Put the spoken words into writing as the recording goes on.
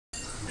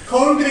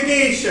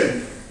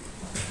Congregation,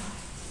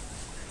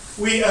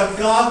 we are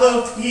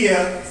gathered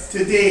here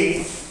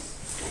today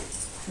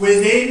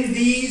within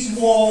these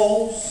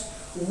walls,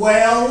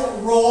 well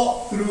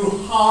wrought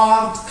through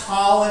hard,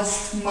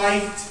 calloused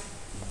might,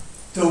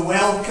 to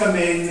welcome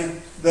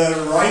in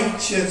the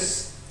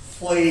righteous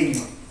flame,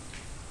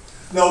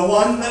 the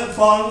one that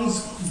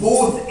burns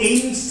both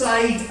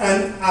inside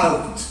and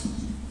out.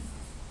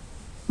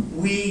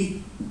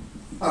 We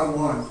are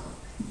one,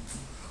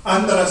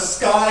 under a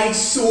sky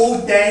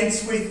so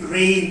dense with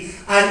rain,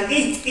 and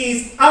it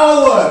is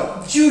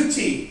our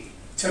duty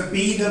to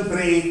be the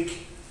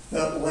break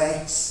that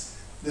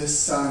lets the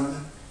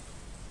sun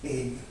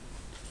in.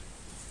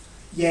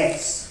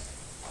 Yes,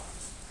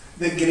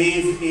 the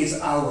grave is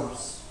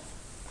ours,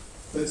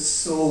 but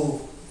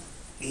so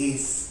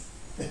is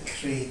the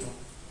cradle.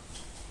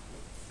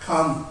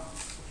 Come,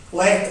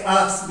 let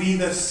us be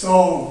the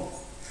song,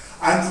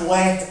 and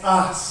let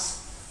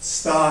us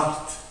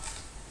start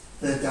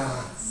the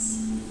dance.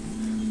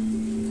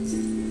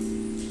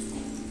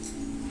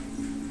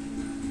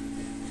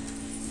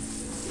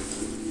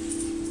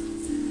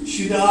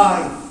 Should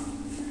I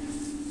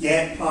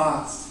yet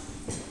pass,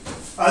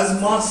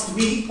 as must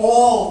we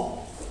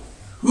all,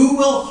 who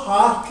will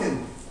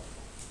hearken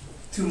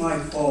to my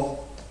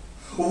fall?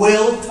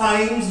 Will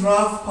time's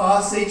rough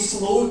passage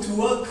slow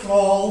to a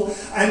crawl,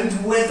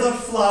 and wither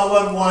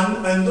flower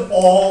one and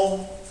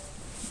all?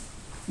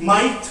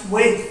 Might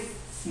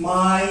with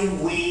my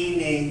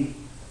waning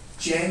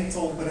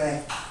gentle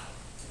breath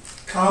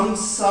come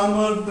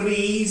summer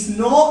breeze,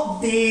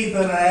 not day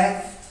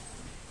breath,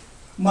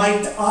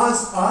 might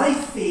as I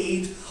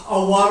fade a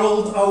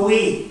world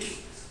awake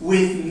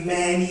with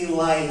many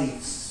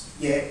lives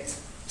yet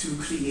to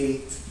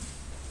create.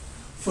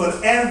 For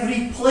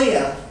every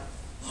player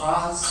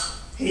has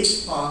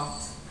his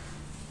part,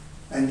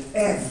 and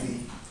every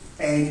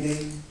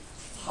ending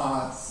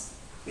has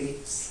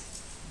its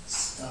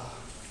start.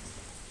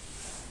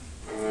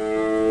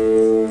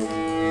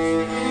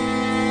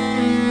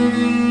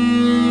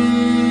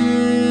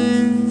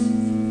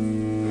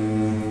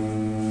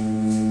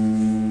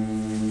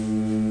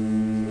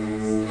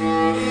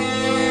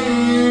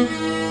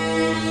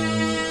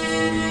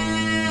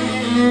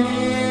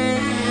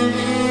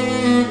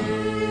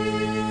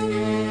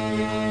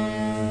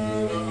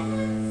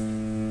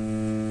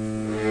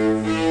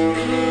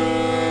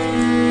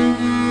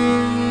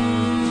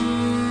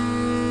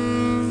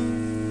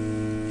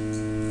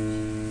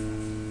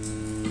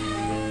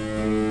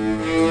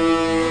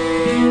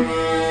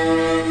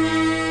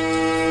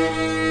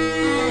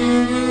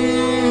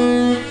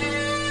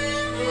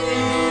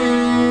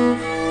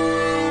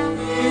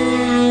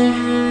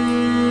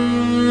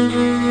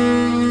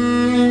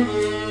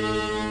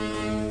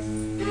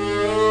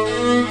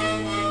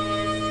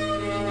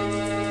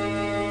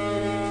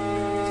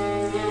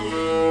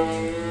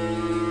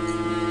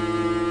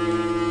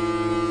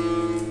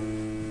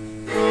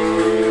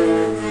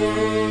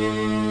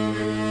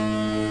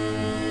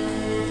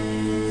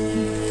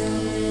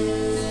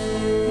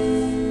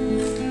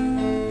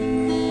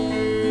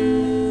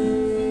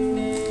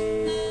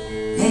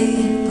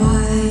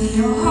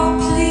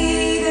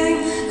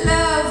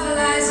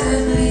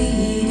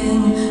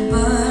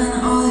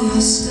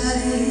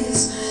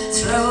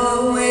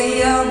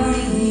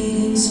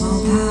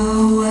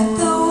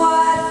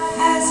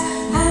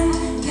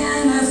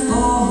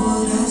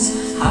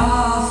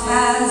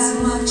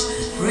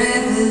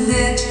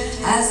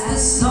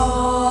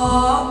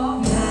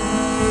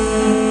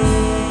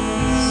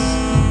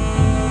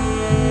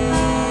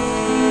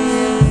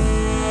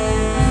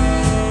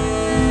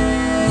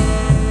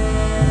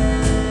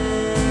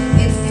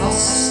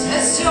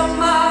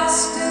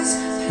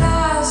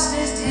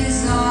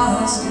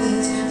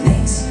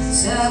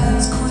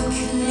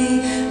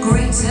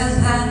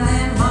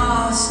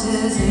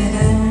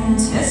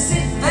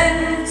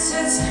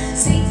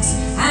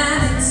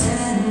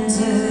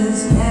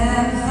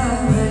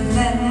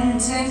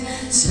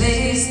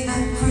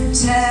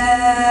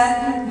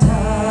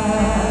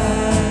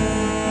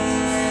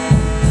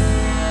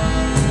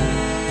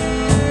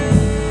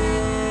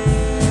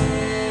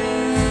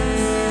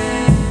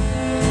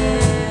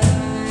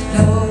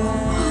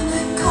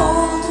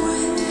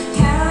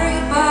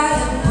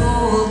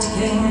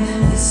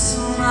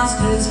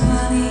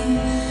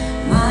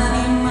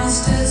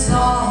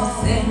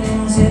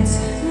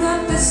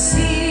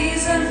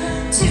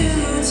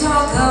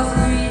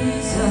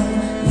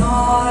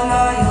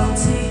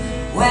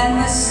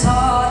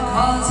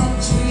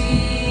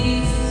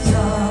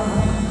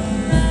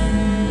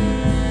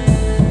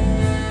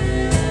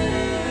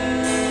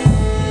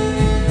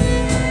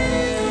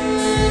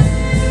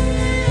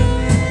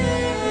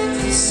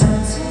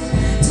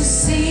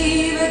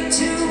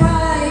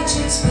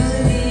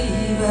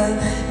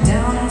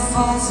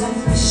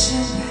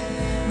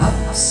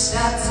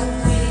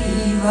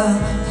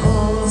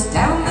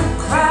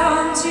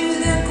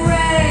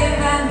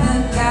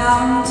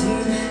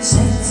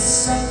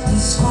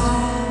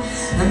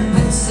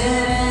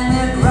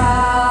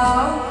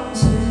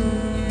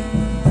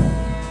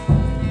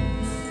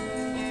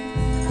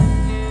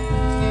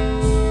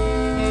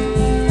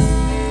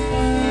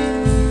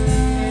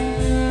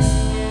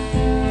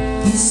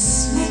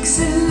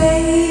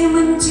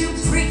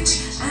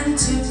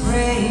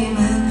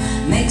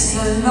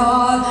 the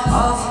Lord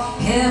of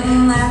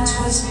him that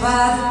was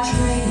but a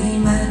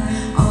dream, and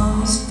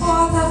arms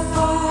for the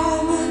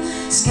farmer,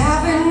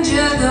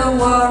 scavenger the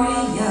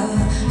warrior,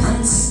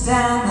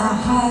 understand the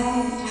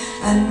hide,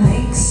 and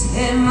makes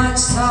him much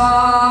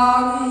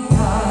sorrier.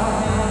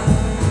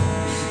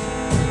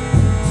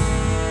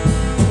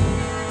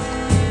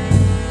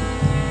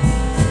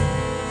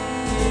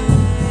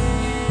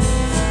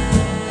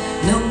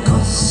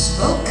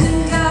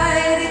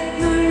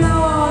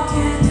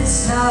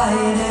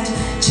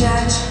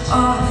 Church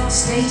or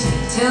state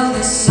till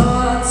the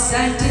sword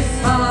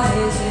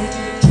sanctifies it.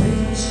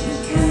 Dreams you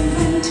can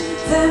rent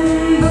them,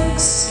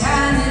 books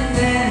can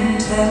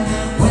invent them.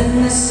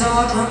 When the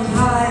sword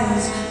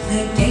replies,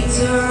 the gates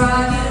are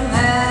argumental.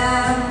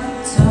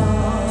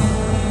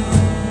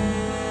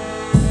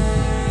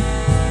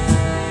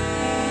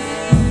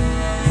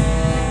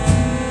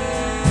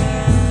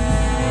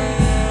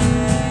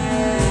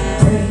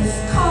 Brave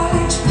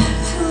college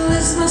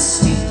peddlers must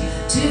stoop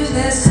to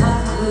their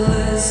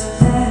sucklers.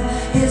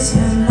 There is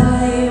no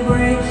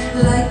library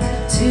like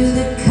to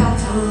the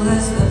cattle,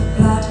 as the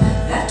blood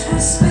that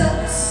was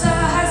spilt, sir,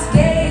 has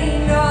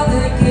gained all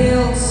the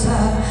guilt,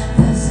 sir.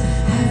 Thus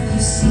have you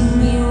seen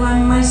me run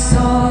my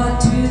sword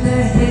to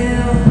the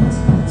hilt,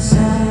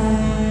 sir.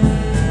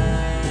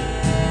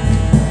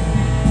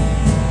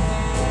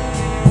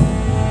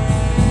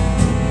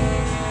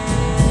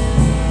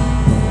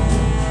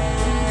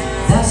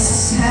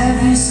 Thus have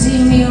you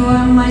seen me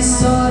run my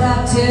sword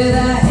up to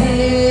the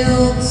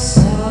hilt, sir.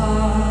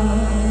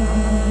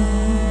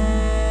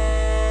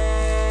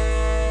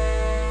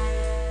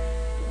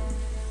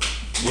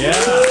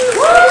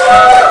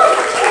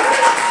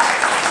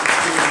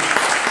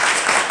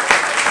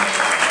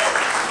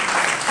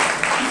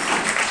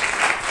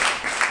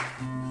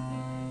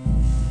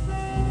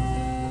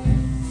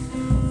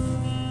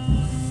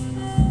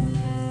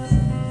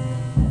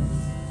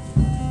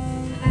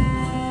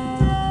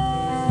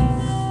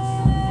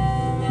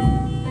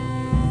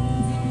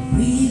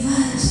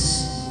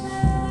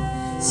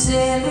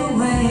 Sail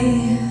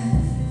away,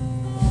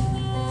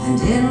 and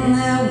in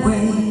their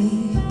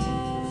wake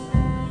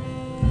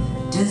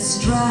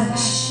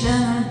destruction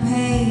and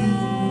pain,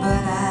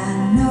 but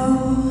I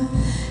know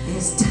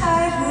this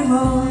tide will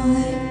roll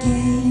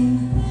again.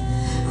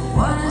 I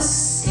wanna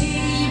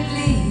see you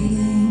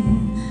bleeding,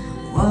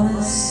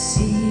 wanna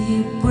see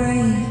you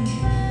break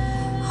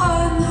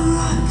on the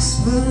rocks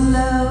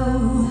below.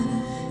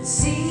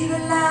 See the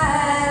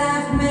light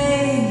I've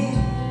made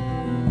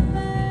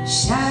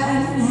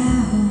shining out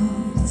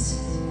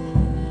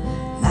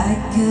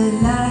like a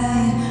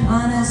light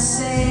on a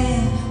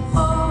sail.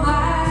 Oh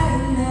my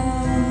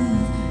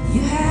love,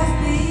 you have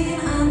been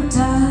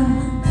undone,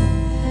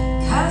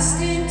 cast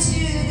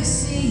into the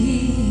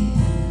sea.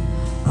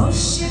 Oh,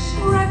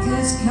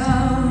 shipwreckers,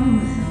 come,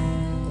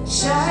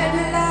 shine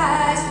a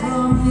light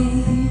for me.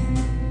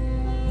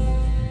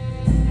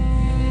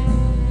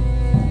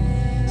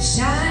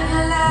 Shine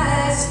a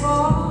light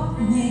for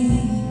me.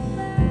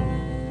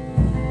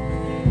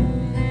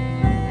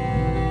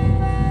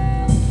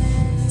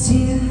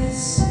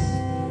 Tears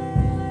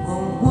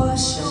won't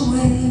wash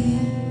away,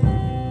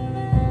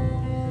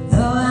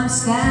 though I'm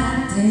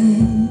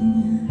standing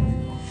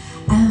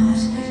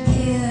out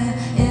here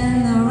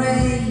in the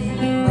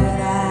rain. But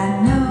I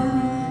know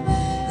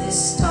this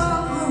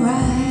storm will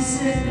rise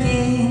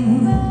again.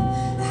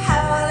 The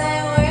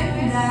howling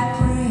wind, I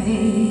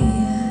pray,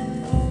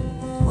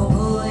 will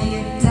pull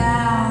you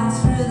down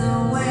through the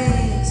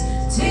waves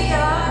to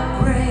your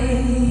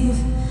grave.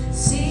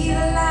 See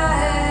the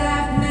light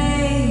I've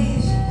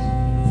made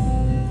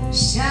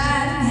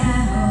shining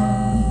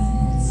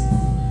out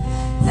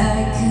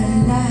like a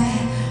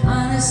light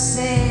on a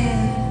sail.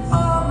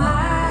 Oh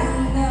my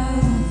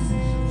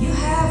love, you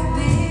have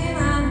been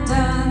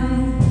undone,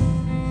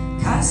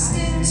 cast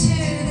into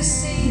the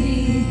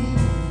sea.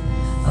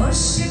 Oh,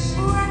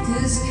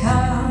 shipwreckers,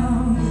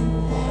 come,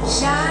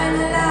 shine a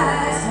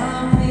light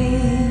on me.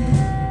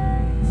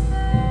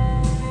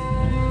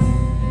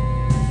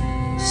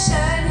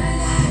 Shine a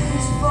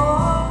light for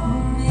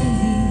me.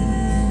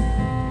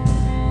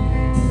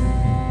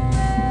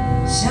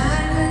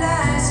 Shine a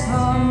light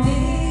for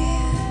me.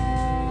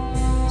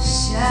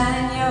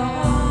 Shine your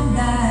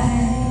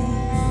light.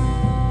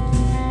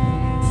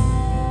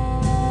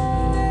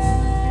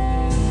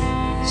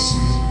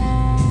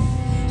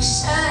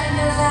 Shine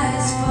a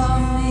light for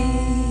me.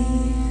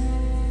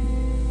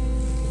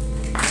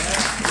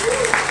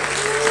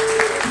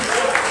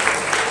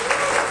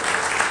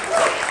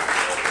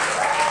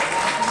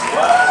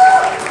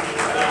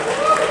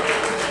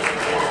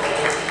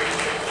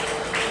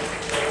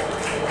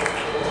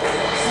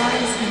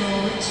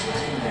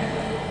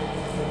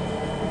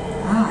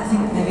 I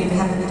think maybe we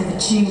have a bit of a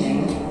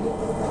tuning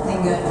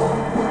thing going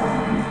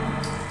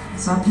on.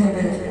 So I play a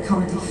bit of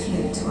comedy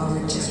flute while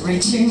we're just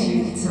retuning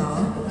the guitar.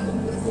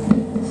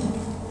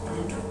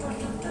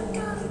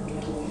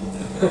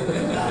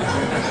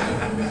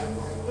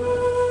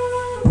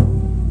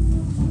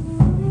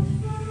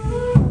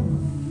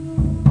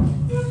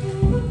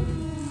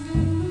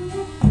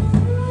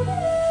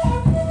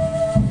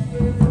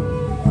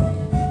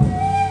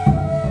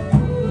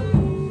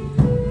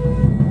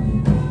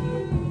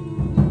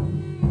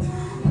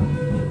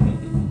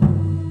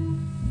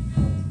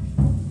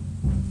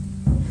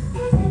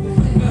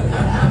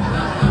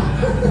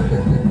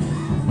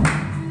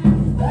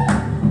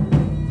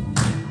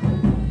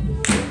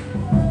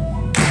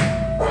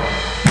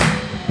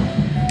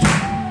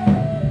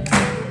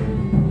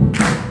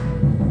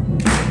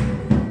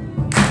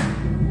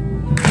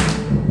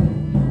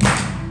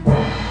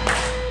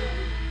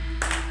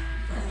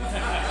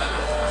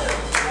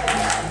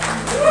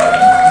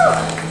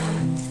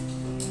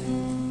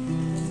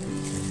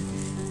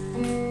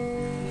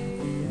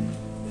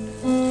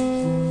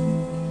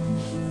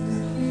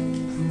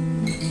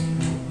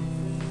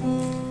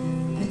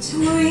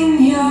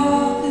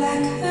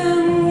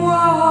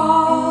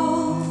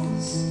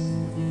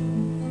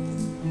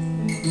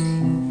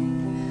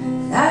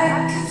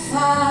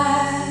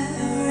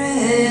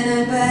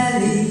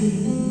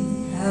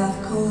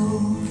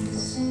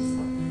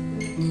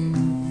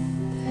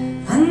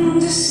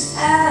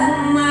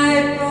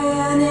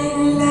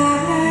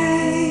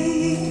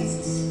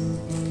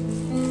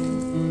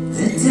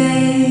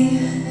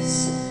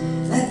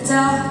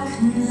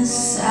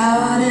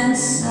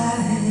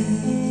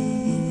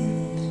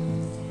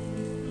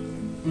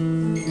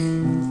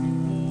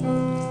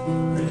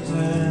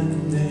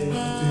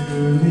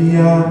 the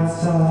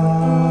outside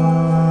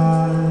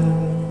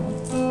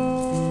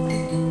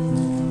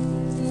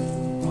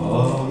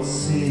of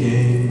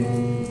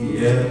seeing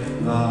yet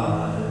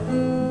blind,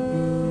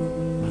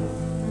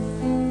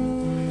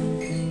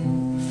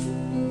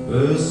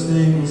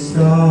 bursting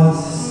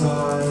stars,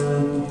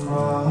 silent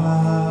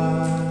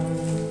cries,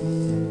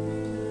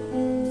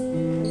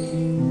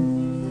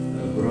 a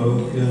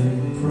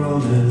broken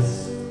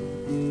promise,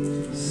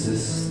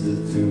 sister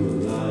to a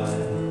lie.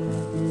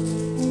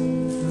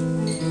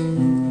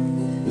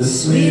 The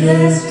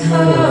sweetest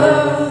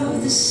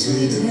curve, the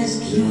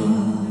sweetest cure.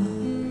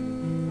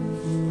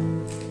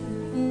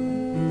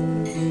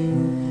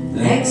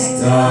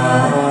 Next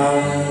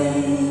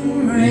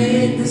time,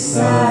 read the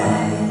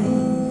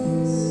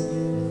signs.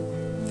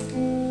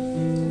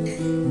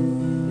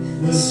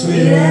 The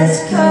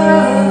sweetest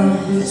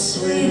curve, the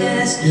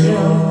sweetest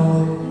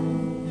cure.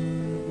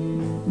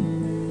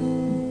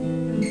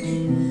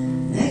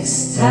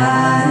 Next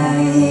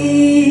time,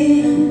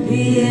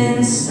 be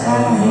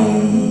inside.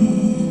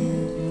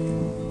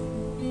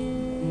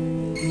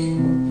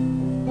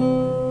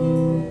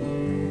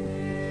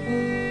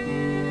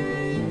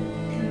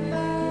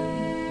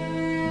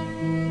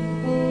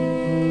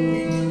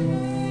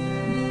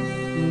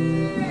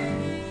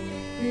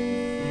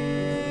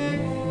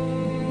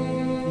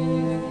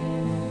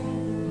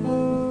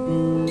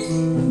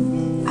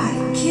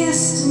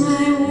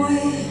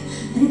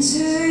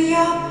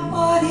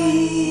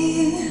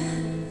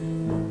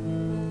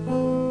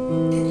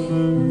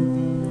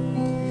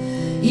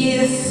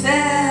 You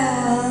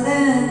fell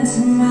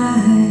into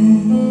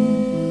mine.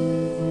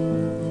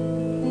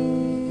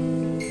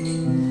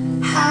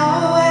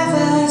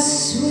 However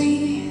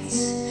sweet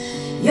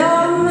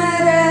your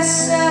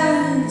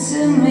medicine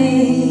to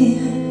me,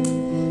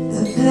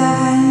 the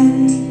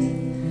blind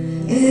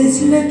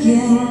is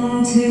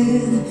looking to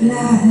the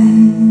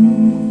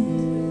blind.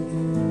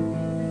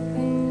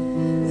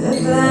 The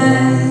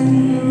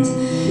blind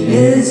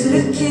is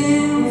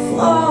looking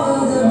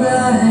for the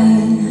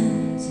blind.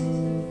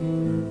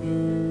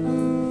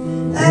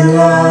 The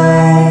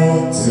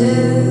light to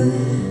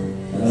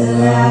the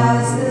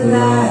lies, the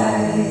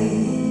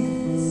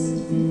lies.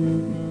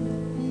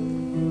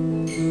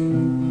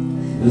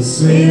 The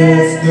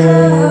sweetest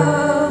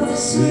girl, the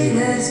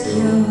sweetest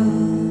cure.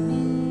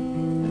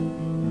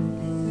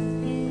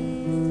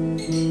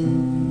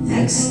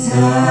 Next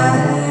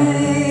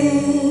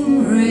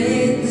time,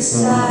 read the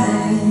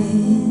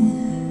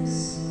signs.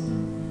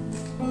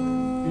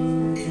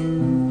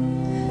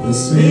 The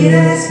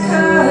sweetest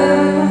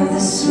curve, the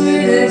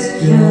sweetest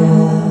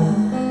cure.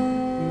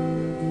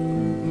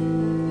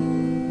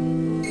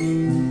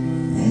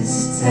 This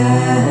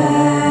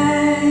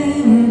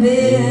time, be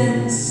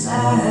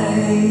inside.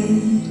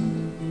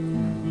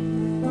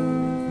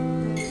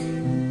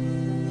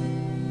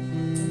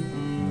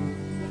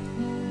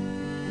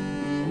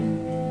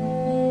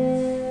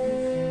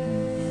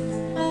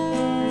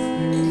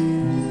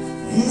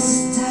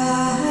 This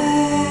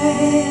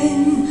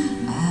time,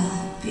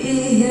 I'll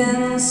be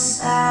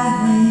inside.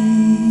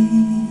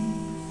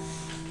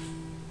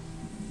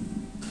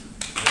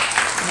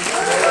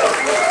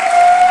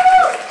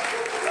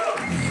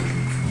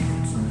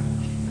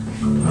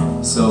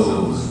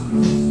 So,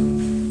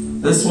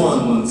 this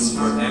one's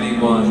for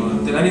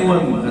anyone. Did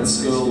anyone at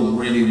school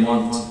really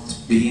want to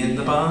be in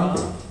the band?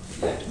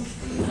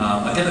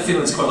 I get the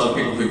feeling there's quite a lot of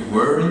people who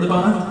were in the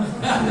band.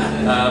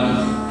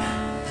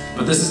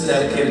 But this is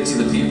dedicated to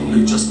the people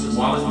who just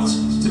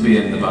wanted to be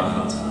in the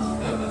band.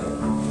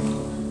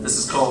 This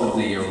is called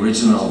the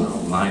original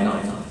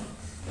lineup.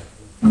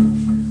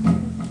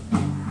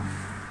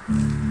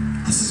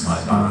 This is my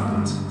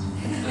band.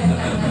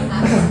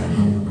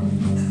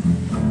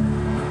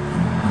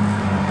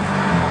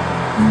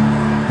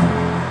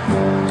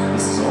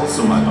 This is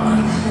also my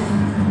band.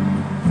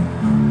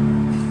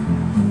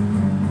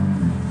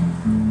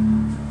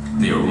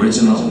 The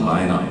original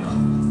lineup.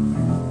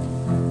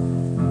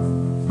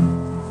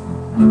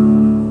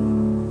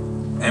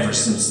 Ever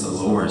since the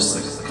lower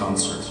sixth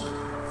concert.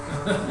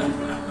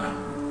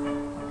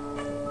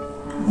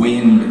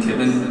 Wayne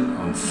McKibben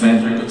on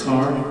Fender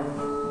guitar,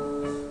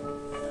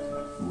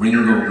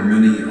 Ringo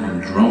Mooney on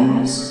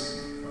drums,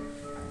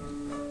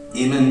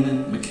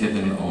 Eamon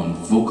McKibben on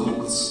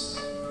vocals,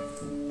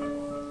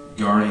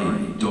 Gary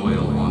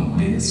Doyle on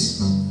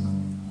bass,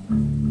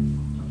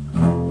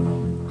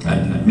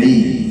 and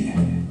me,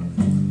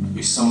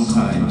 who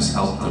sometimes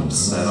helped them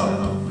set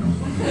up.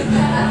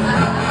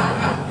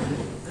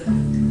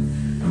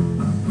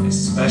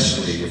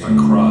 Especially if a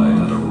crowd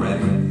had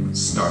already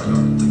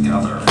started to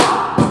gather.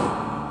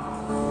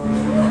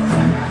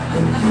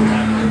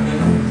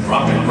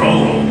 Rock and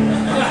roll!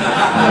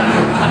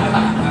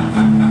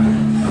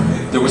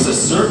 There was a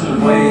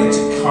certain way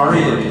to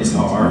carry a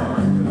guitar.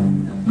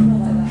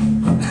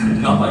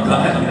 Not like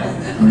that.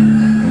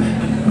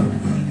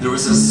 There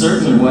was a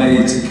certain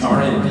way to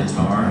carry a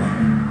guitar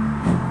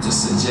to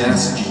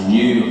suggest you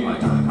knew how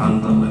to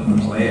handle and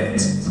play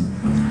it.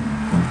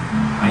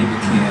 I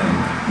became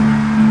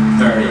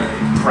very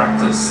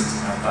practiced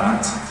at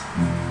that.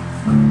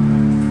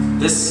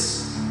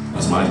 this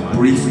was my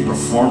brief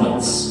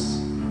performance.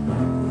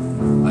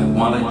 I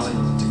wanted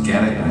to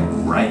get it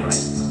right.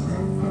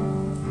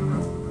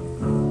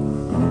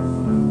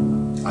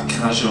 A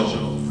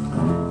casual,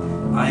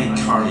 I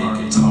carry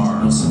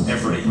guitars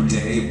every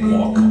day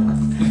walk.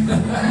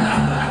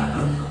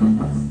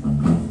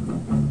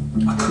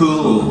 A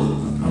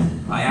cool,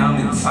 I am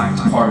in fact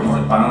part of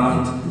the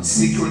band,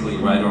 secretly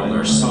write all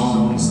their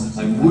songs.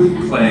 I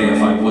would play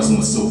if I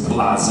wasn't so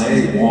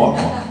blasé walk.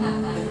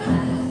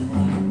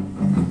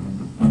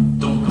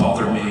 Don't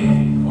bother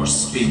me or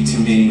speak to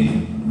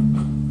me.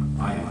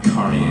 I am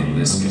carrying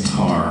this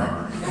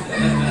guitar.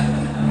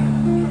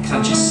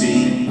 Can't you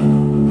see?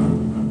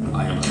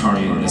 I am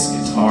carrying this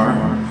guitar.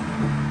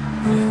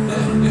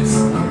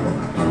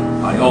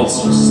 I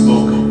also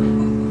spoke.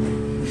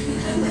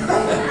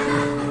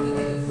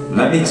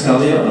 Let me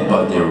tell you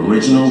about the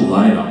original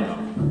lineup.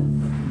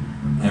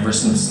 Ever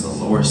since the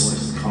Lower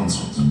Sixth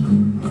concert,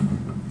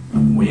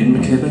 Wayne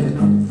McKibben,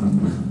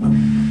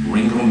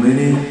 Ringo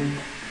Mooney,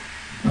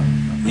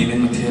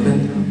 Eamon McKibben,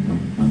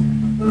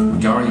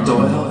 Gary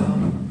Doyle,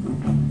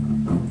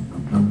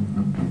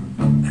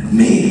 and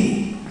me.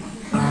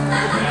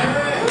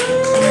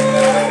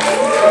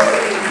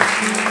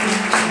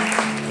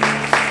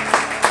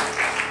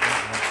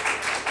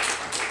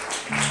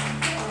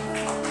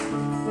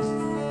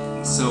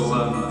 So,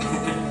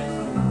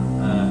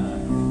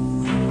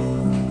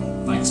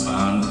 thanks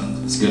band.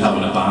 It's good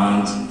having a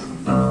band.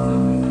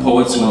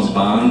 Poets want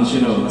bands,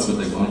 you know, that's what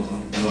they want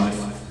in life.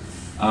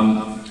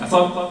 I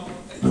thought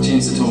I'd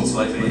change the tone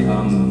slightly.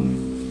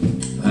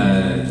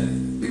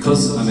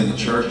 Because I'm in a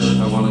church,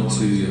 I wanted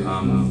to,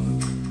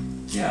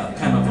 yeah,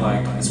 kind of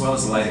like, as well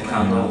as light a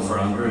candle for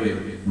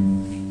Andrew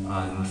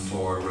and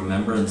for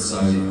remembrance,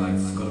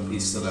 I've got a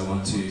piece that I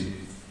want to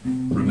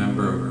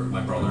remember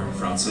my brother,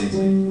 Francie.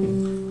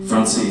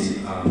 Francie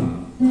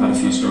had a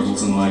few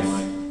struggles in life.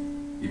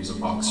 He was a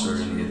boxer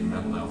and he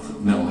had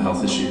mental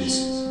health issues.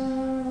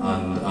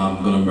 And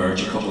I'm going to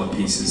merge a couple of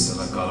pieces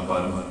that I've got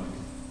about him.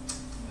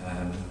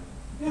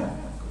 Yeah.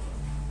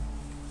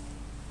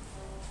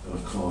 I'm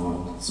going to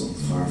call some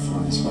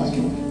Fireflies back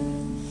in.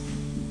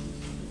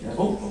 Yeah.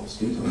 Oh, that's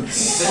good.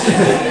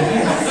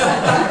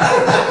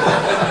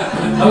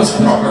 That was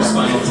proper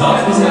Spinal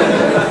Tap, wasn't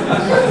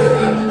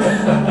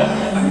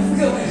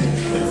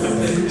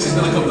it? She's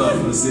going to come down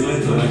from the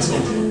ceiling for the next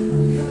one.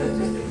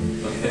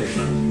 Okay.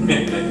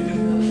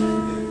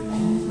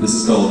 This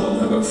is called,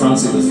 I've got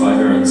Francie the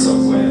Fighter and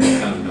Subway, I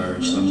kind of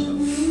merged them.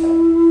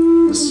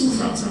 This is for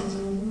Francie.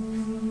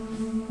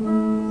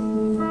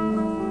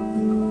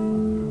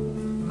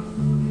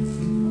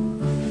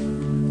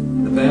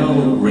 The bell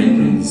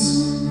rings,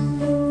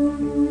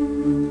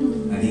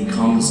 and he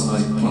comes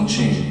out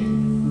punching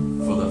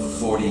for the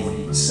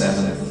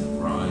 47th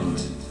round.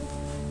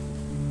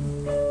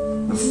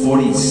 The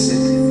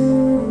 46th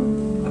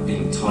had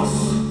been tough,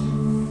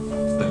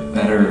 but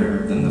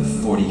better than the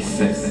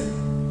 45th.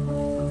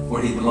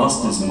 Where he'd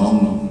lost his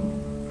mum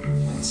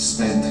and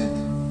spent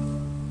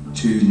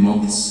 2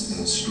 months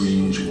in a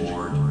strange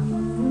ward,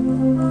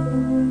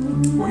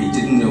 where he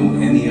didn't know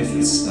any of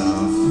the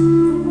staff,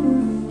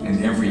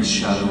 and every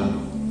shadow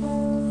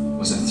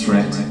was a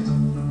threat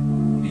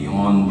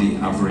beyond the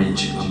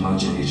average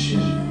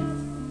imagination.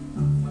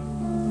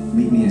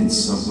 Meet me in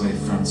Subway,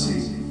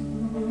 Francie.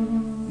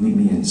 Meet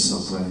me in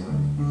Subway.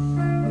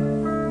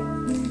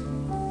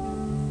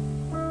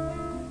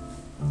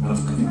 Of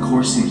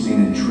course, he'd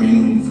been in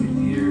training for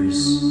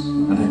years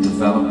and had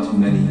developed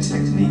many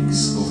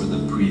techniques over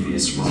the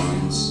previous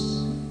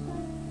rounds.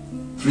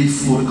 3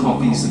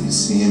 photocopies of the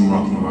same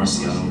Rocky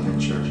Marciano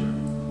picture,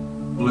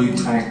 blue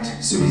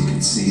tacked so he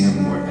could see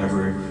him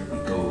wherever he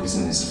goes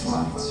in his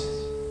flat.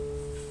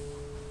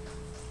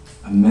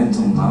 A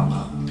mental map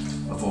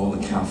of all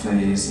the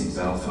cafes in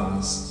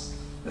Belfast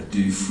that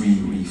do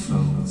free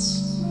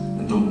refills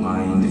and don't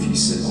mind if you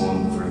sit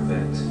on for a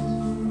bit.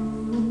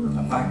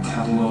 A back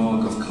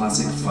catalogue of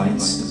classic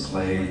fights to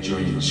play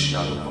during his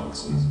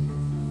shadowboxing.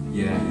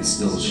 Yeah, he's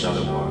still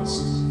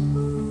shadowboxed.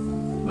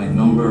 My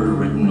number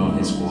written on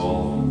his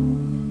wall,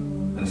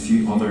 and a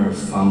few other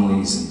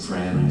families and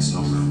friends'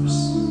 numbers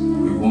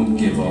who won't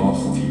give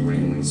off if he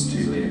rings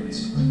too late.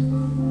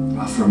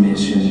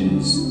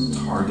 Affirmations,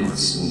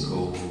 targets and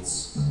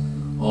goals.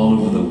 All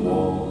over the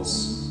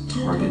walls,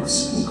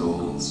 targets and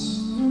goals.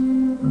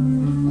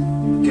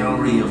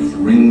 Gallery of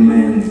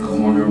ringmen,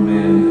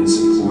 cornermen and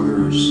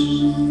supporters,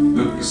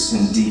 books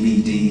and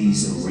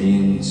DVDs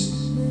arranged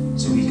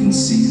so he can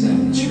see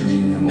them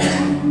cheering him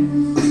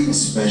on,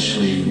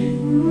 especially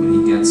when he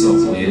gets up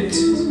late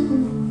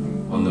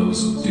on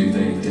those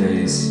duvet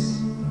days.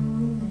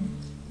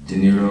 De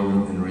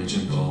Niro in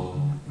Raging Bull,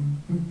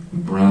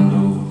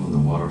 Brando on the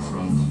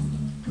waterfront,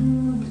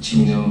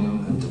 Pacino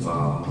and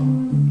Duvall,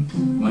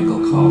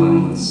 Michael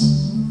Collins,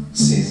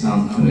 St.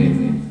 Anthony,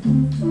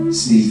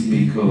 Steve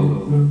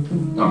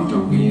Biko, Dr.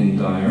 Wayne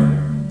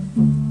Dyer,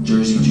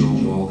 Jersey Joe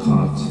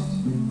Walcott,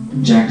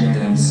 Jack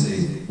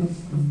Dempsey,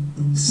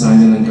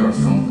 Simon and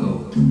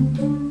Garfunkel,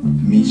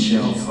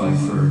 Michelle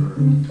Pfeiffer,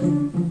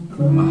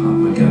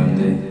 Mahatma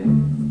Gandhi,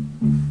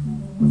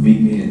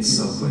 Meet me in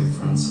Subway,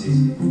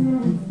 Francie.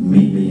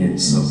 Meet me in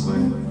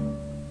Subway.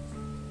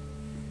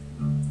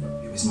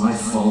 It was my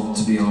fault,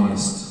 to be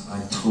honest.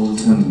 I told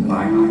him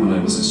back when I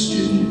was a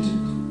student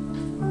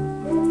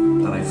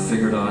that I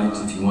figured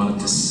out if you wanted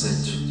to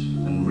sit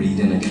and read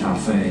in a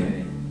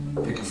cafe,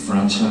 pick a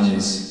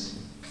franchise,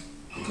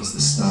 because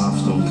the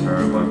staff don't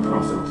care about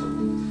profit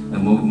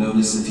and won't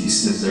notice if you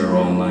sit there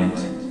all night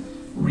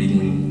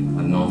reading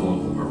a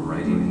novel or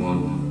writing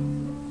one.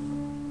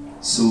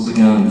 So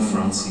began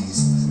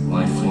Francie's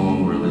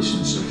lifelong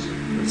relationship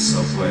with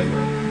Subway.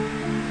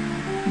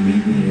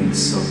 Meet me in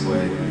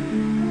Subway.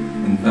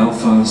 In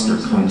Belfast or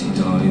County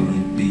Down,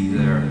 he'd be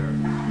there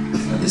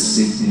at the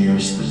seat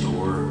nearest the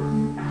door,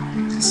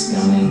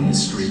 scanning the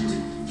street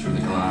through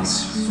the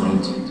glass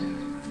front.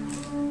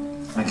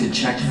 I could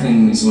check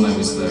things when I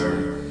was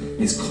there: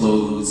 his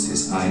clothes,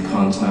 his eye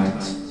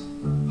contact,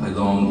 how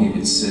long he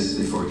would sit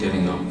before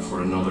getting up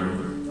for another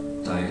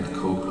Diet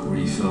Coke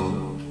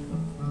refill,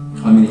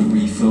 how many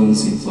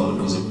refills he thought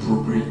it was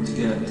appropriate to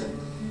get,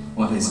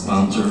 what his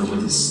banter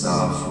with his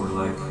staff were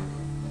like.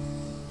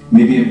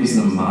 Maybe it was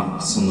the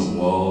maps on the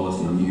wall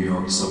of the New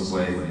York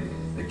subway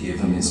that gave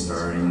him his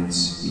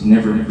bearings. He'd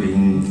never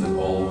been, but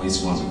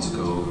always wanted to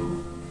go.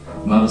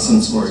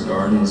 Madison Square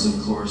Gardens,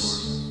 of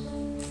course,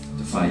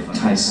 to fight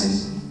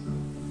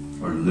Tyson,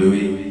 or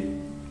Louis,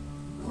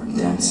 or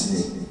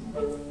Dempsey.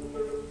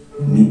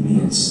 Meet me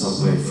in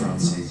Subway,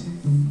 Francie.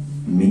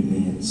 Meet me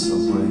in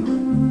Subway.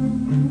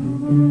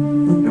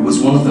 It was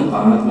one of the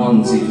bad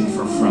ones, even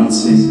for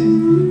Francie,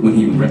 when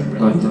he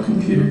ripped out the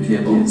computer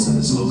cables at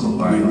his local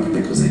bank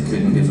because they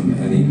couldn't give him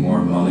any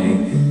more money,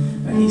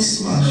 and he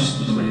smashed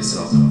the place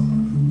up,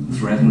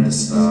 threatened the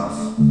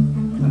staff,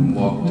 and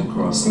walked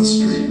across the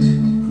street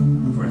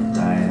for a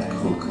Diet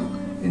Coke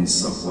in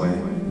Subway,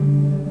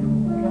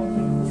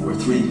 where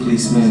 3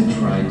 policemen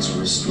tried to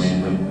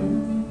restrain him.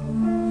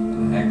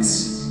 An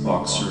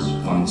ex-boxer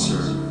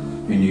bouncer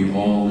who knew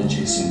all the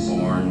Jason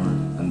Bourne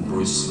and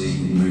Bruce Lee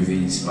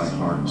movies by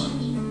heart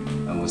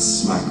and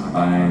was smack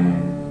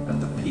bang at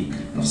the peak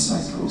of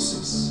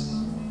psychosis.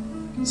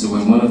 So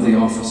when one of the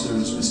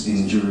officers was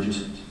injured,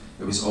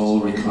 it was all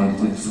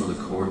recounted for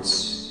the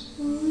courts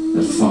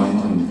that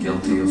found him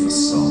guilty of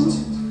assault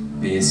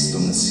based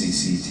on the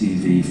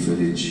CCTV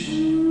footage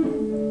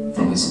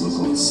from his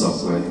local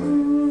subway.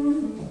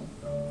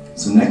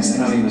 So next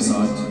time he was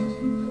out,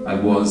 I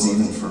was,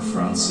 even for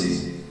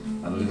Francie,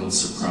 a little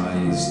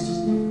surprised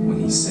when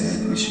he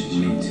said we should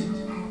meet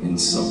in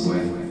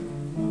Subway.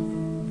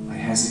 I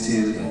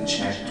hesitated and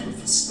checked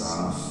with the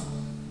staff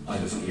out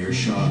of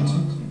earshot.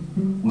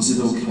 Was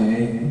it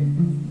okay?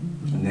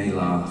 And they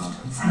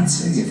laughed.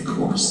 Francie, of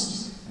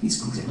course, he's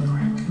great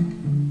crack.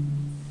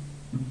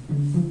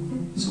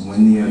 So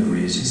when the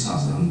outrageous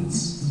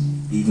happens,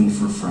 even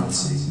for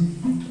Francie,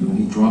 when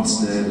he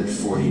drops dead at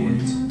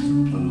 48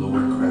 on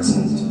Lower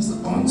Crescent as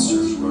the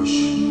bouncers rush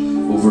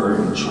over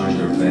and try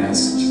their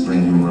best to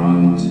bring him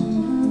round,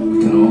 we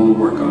can all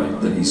work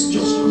out that he's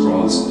just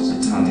crossed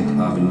Botanic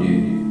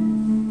Avenue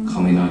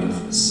coming out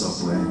of the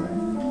subway.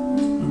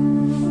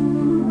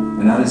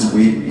 And at his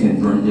wake in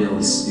Burndale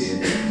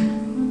Estate,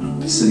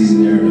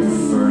 sitting there in a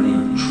fairly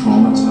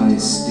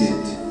traumatized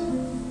state,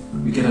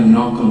 we get a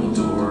knock on the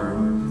door,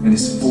 and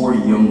it's 4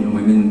 young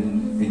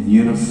women in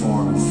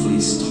uniform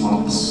fleece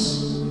tops,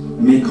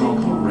 makeup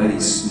already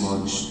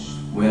smudged,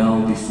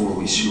 well before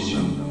we show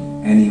them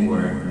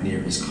anywhere near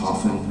his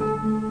coffin.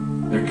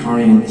 They're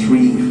carrying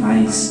 3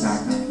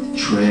 high-stacked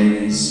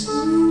trays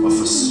of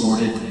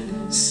assorted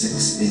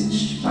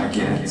 6-inch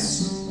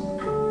baguettes,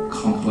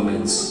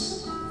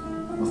 compliments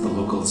of the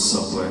local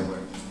subway.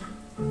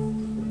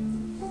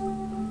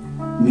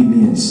 Meet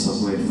me in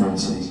Subway,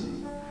 Francie.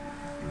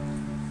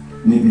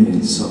 Meet me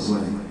in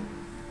Subway.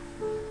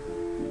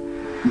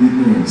 Meet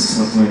me in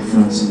Subway,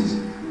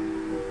 Francie.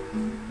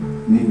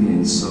 Meet me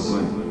in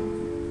Subway.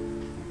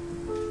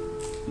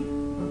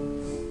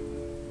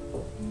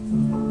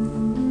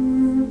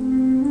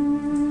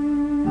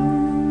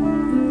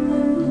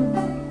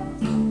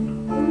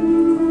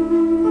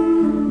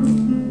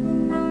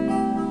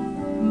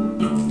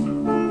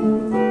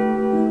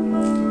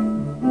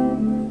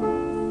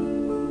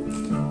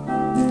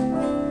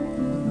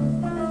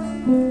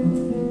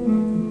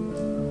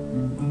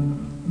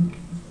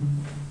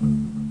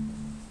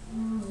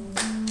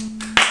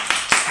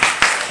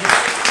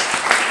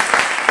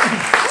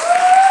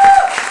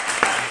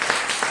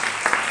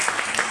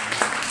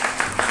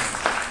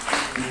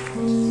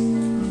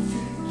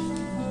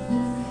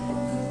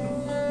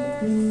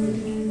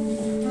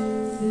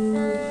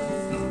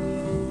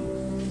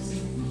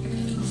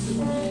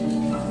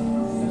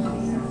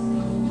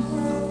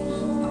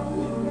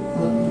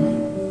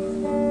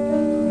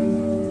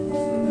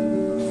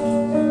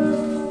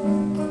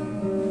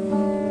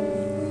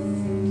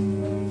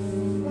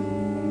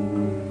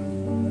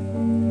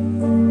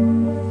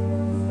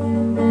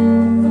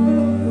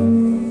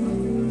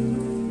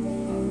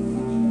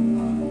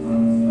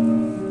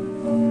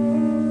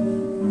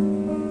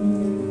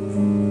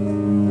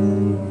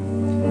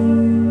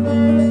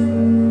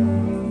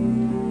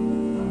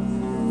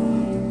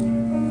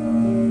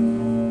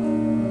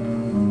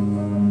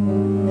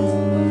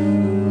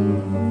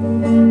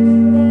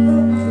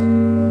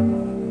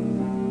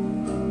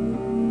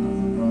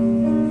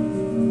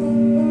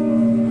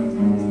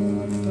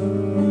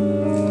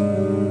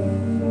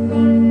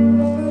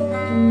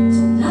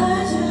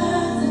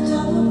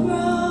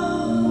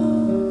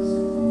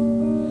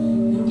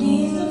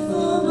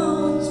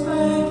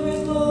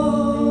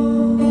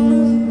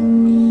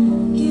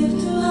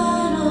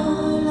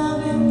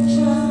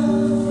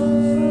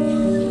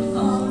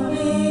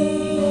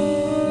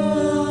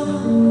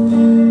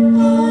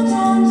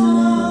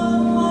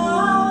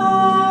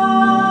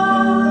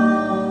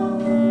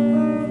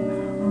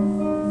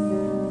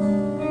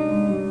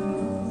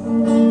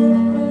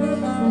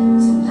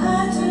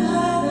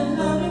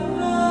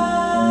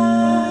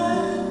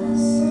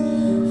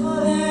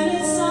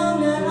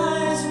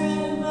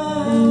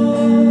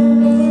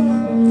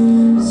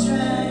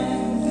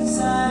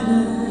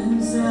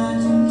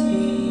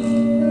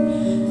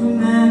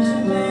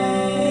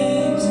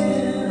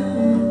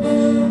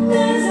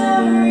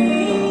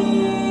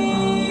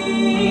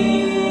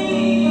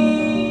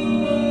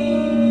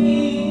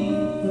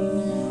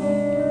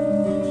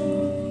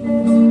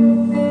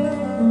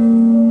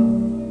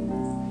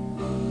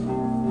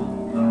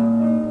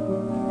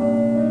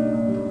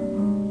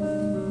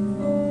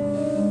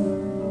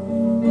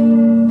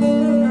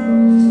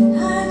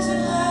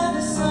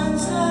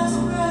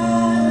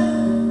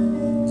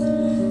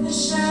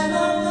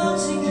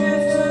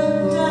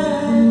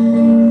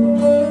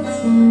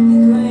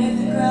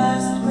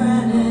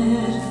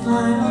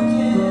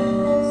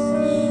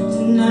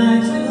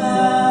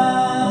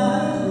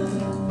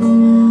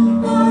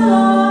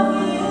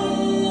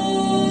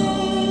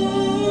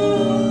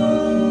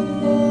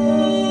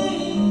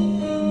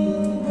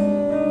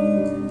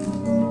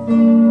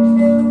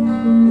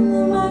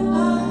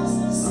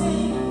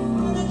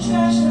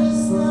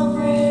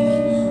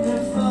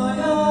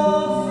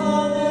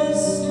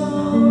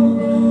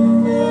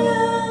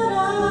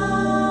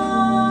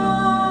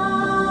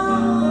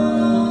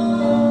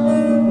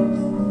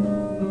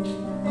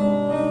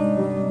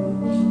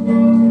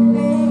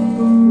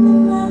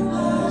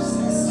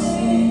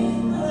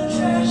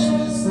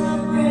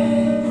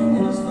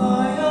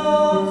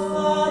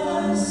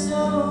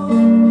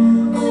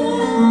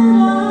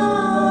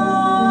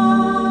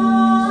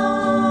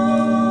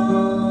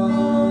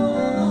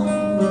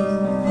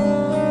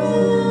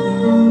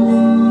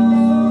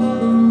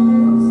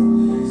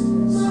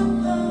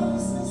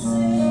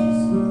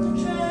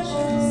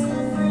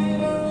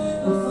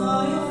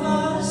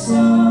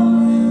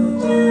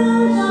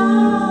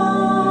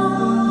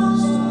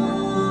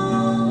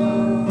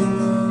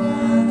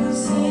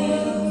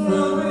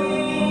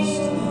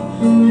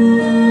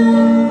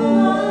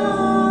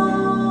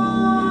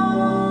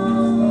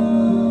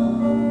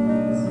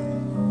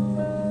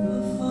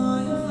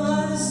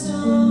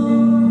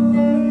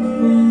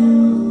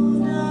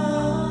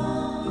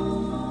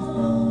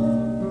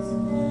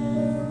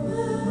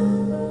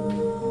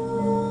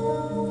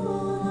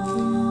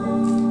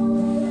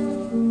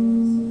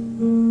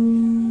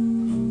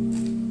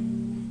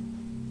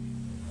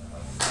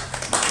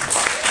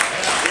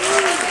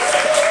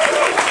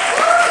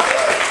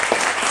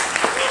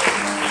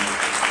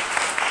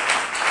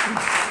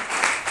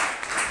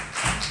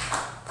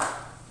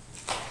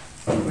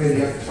 where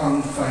your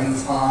tongue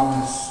finds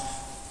harness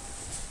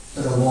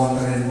to the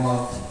wandering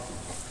word,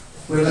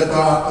 where the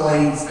dark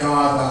lines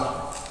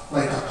gather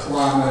like a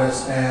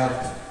clamorous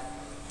herd,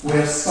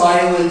 where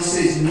silence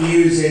is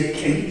music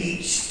and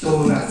each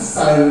stone a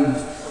sound,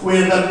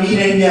 where the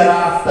meaning you're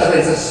after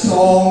is a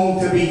song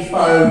to be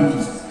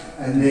found,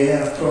 and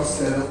there across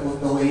the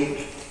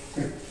lake,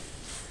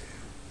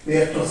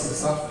 there across the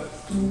surface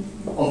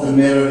of the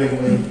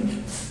mirroring lake,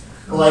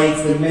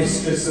 glides the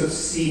mistress of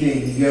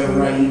seeming your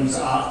rhymes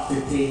are to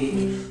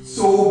take.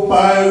 So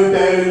bow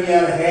down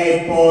your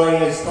head, boy,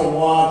 as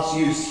towards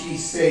you she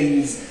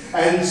sings,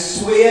 and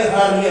swear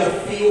her your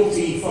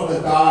fealty for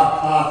the dark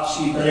heart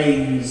she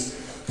brings.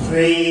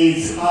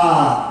 Praise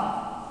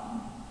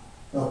her,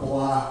 the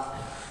black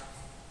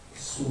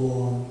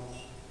swan.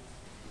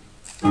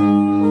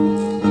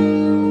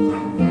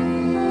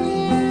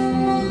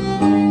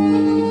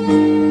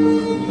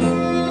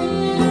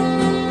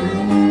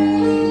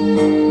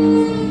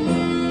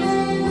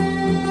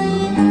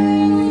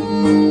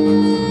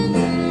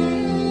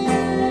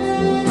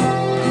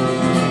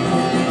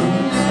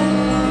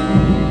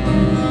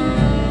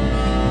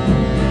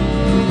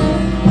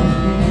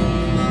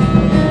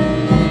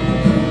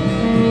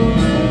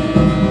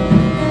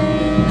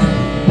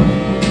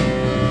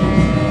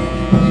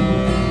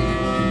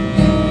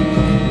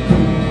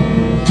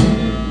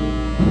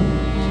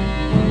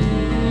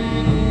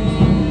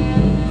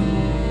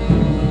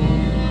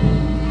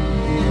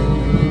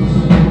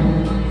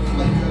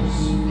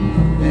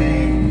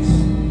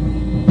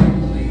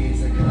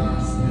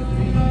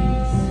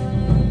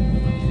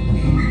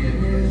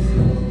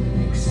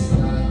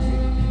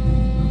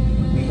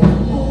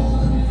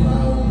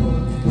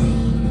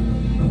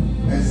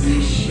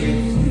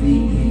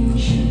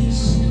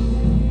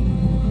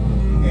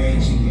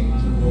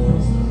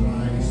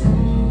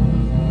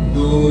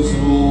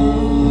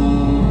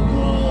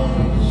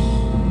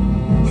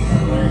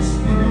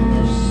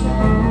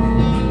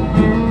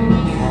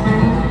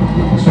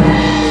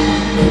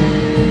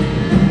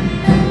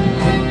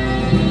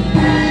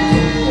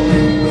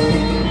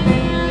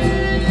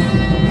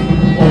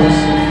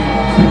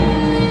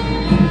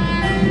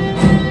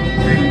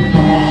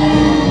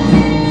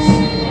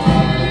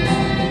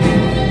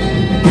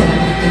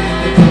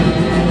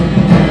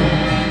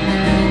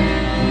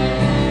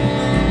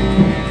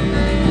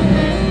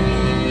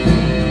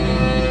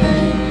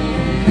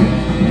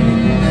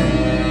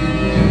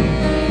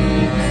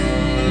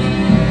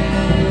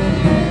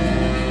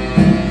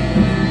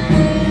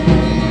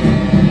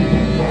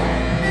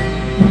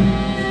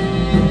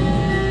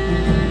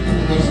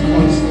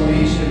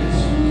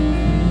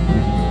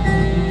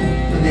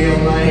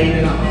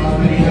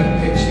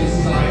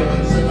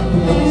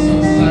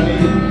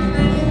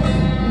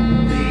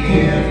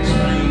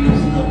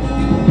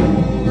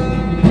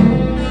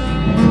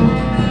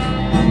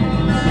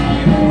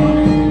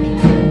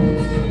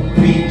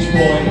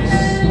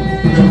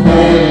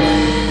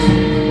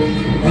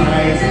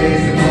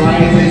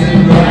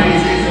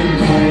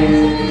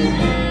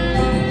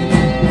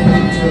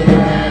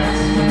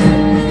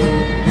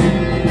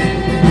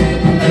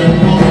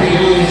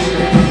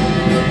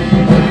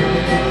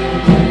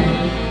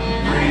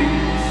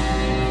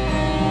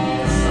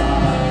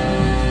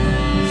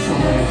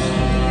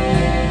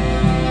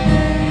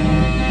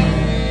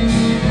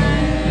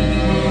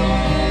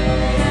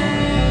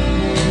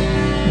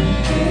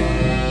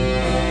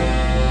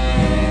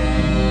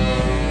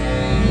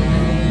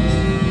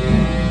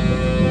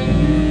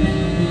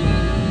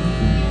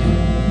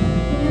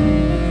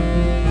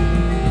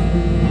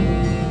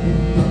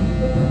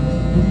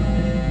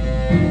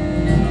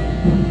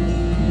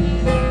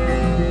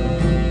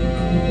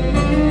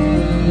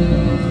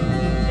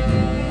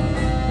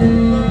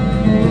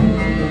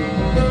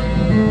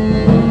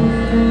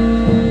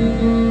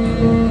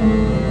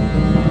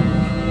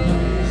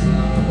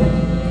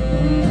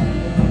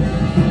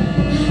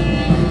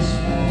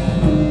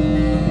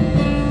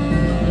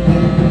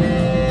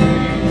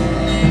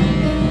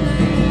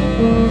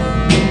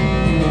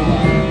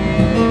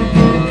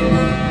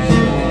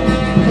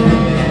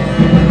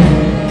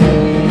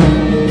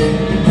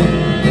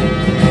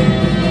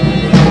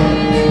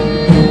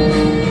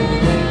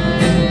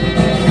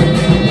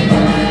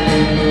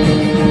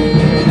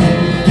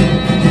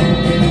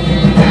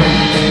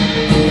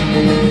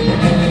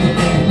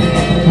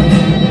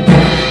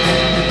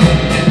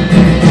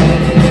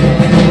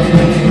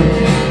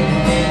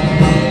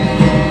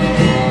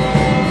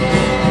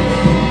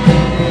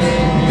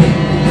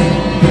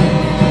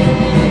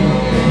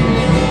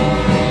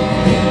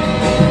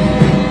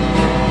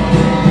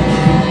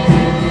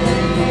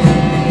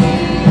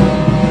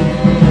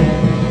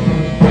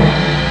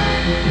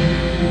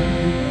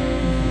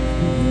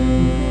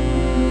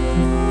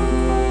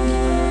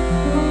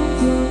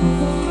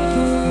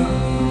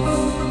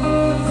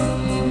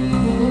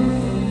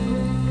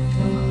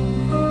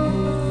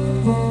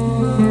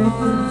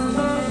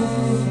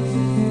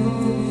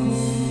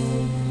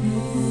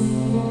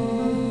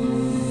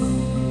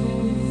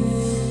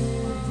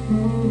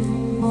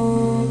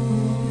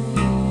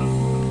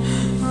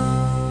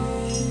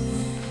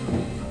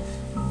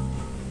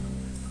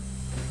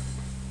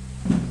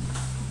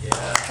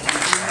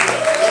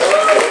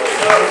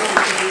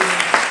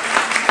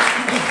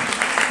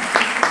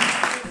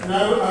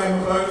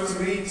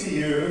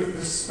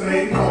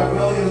 by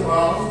William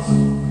Barrett,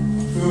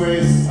 who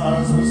is,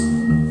 as was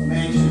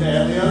mentioned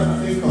earlier,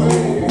 I think a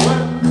local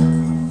poet.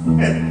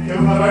 Give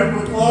him a round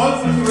of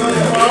applause, Mr.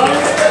 William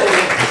Barrett.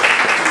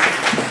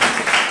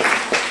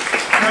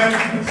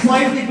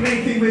 Slightly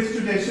breaking with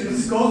tradition, the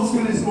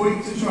Scotsman is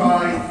going to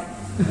try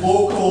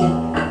local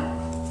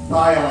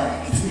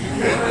dialect.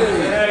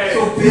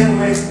 So bear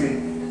with me.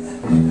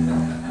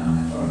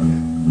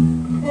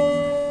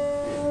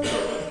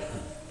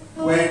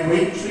 When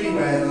wintry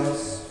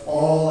weather's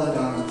all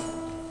adone,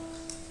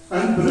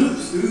 and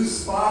brooks do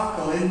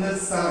sparkle in the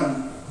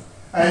sun,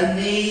 and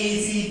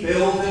mazy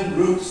building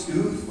rooks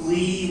do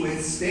flee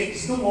with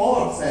sticks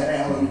towards that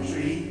elm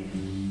tree,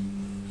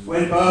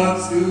 when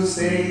birds do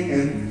sing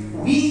and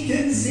we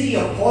can see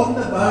upon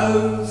the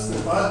boughs the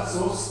buds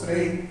o'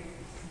 spring,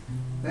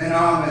 then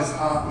I'm as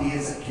happy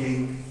as a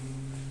king,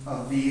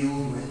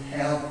 aveiled with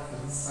health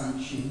and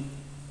sunshine.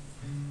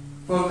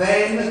 For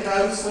then the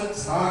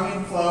cowslips hang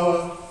in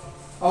flower,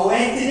 are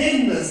wetted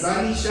in the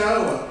sunny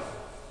shower,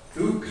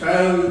 who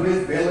crowd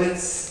with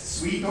billets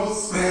sweet o'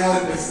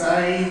 smell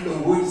beside the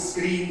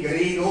wood-screen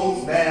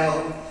gradle's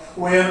bell,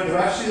 where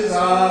thrushes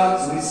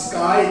ards with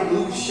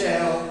sky-blue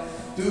shell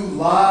do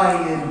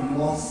lie in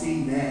mossy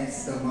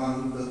nest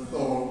among the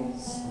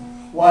thorns,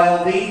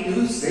 while they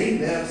do sing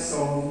their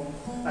song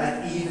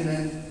at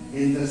evening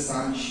in the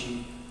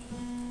sunshine.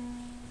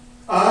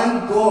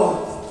 And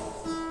God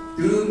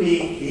do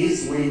make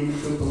his wind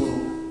to blow,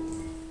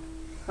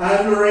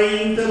 and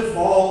rain to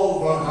fall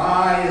for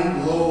high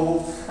and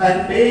low,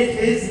 and bid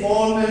his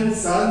morning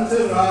sun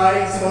to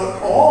rise for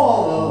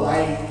all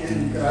alike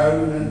in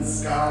ground and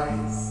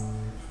skies,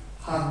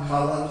 have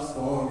colours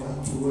for the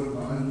poor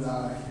man's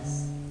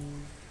eyes.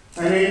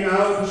 And in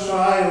our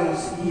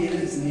trials he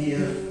is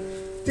near,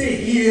 to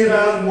hear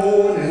our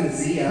moan and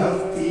see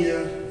our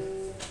tear,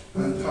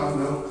 and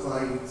turn our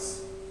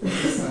clouds to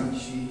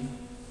sunshine.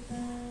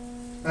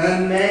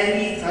 And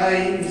many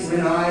times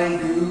when I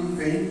do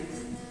think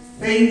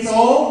things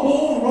all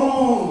go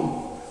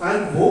wrong,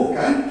 and folk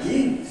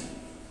unkent,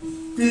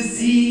 to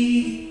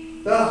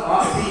see the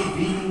happy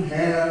beating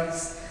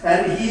herds,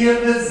 and hear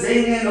the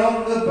singing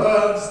of the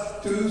birds,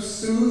 to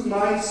soothe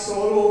my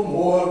sorrow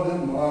more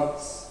than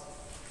words.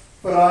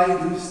 For I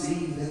do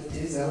see that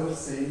 'tis our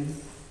sin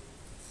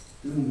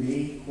to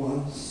make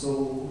one's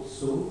soul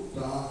so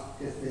dark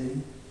a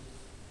thing,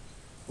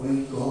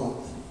 when God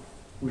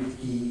would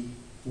give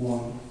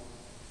one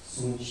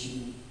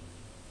sunshine.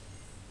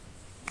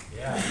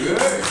 Yeah.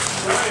 Good.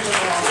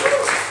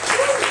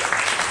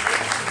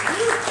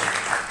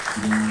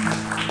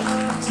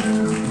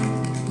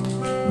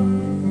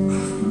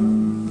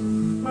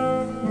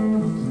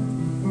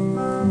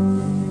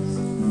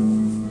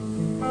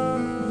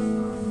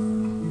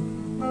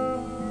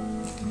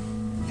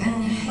 Can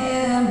you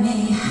hear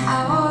me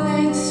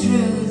howling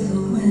through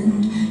the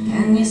wind?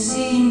 Can you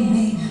see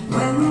me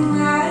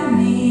when I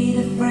need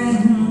a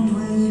friend?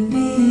 Will you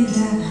be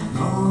there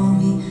for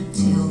me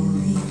till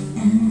the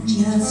end?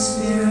 Your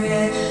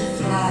spirit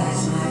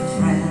flies, my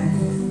friend.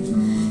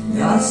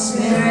 Your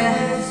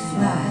spirit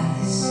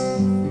flies.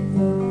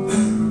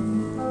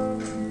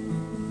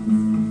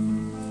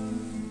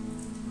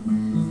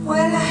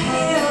 Well, I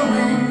hear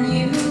when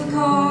you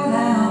call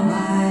out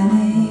my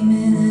name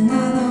in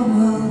another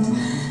world.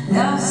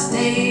 Love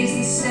stays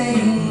the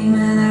same,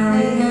 and I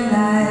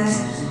realize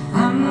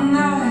I'm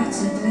not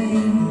to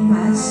blame.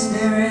 My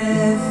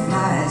spirit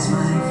flies,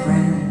 my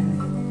friend.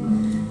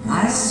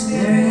 My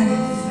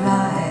spirit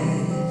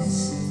flies.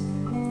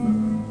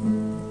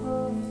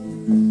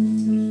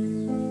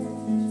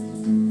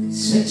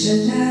 Switch a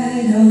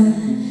light on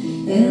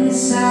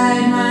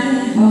inside my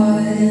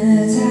heart in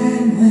a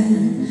time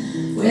when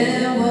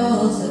we're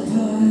worlds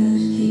apart.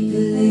 Keep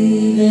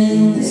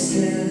believing this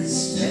is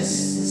just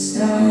the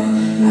start.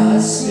 Our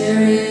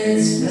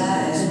spirits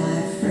fly,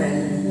 my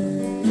friend.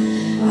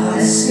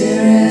 Our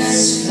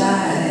spirits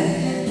fly.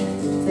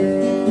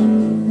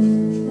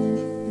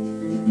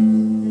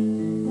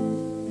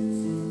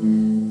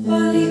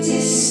 Only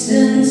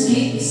distance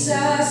keeps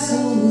our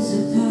souls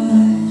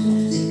apart.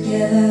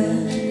 Together,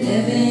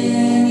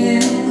 living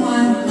in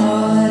one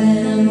heart.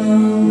 In a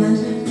moment,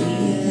 we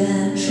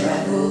can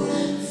travel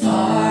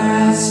far.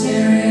 Our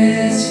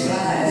spirits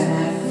fly,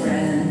 my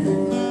friend.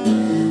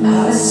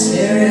 Our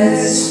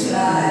spirits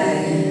fly.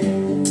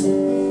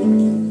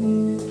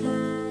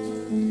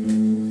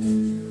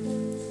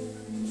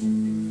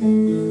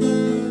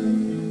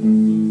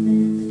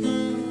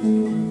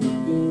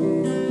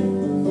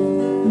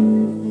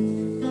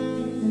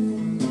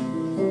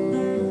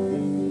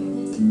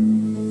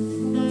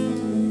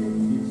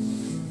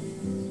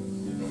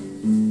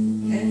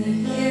 Can you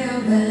hear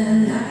when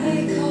I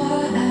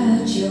call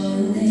out your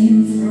name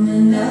from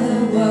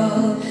another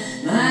world?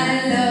 My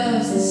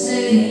love's the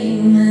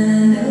same, and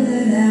I know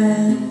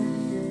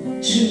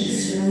that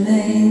truth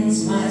remains.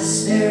 My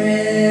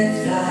spirit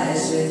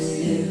flies with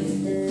you.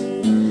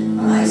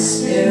 My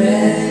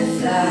spirit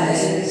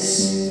flies.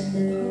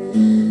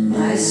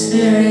 My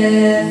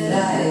spirit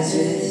flies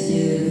with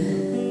you.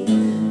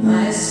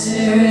 My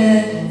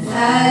spirit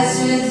flies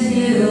with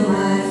you,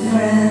 my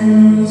friend.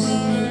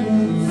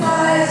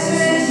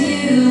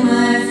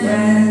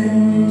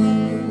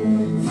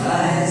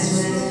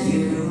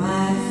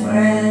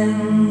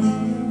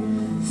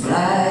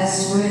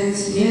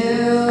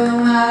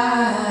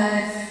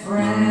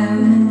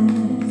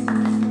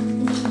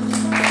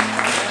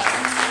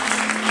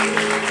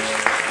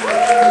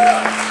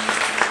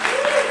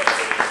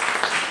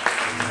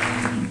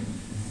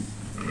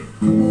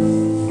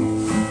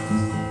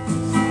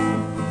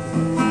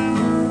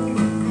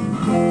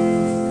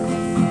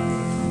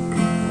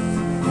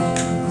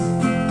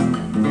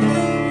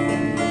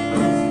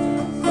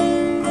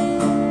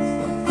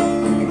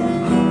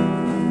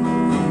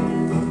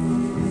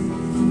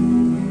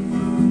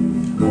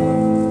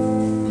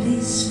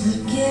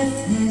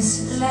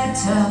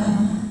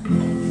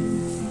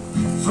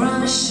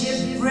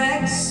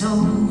 shipwrecked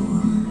soul,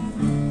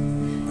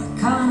 a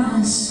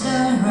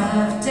connoisseur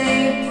of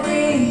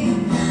debris,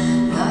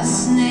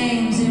 lost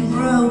names in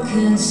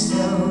broken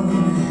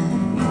stone.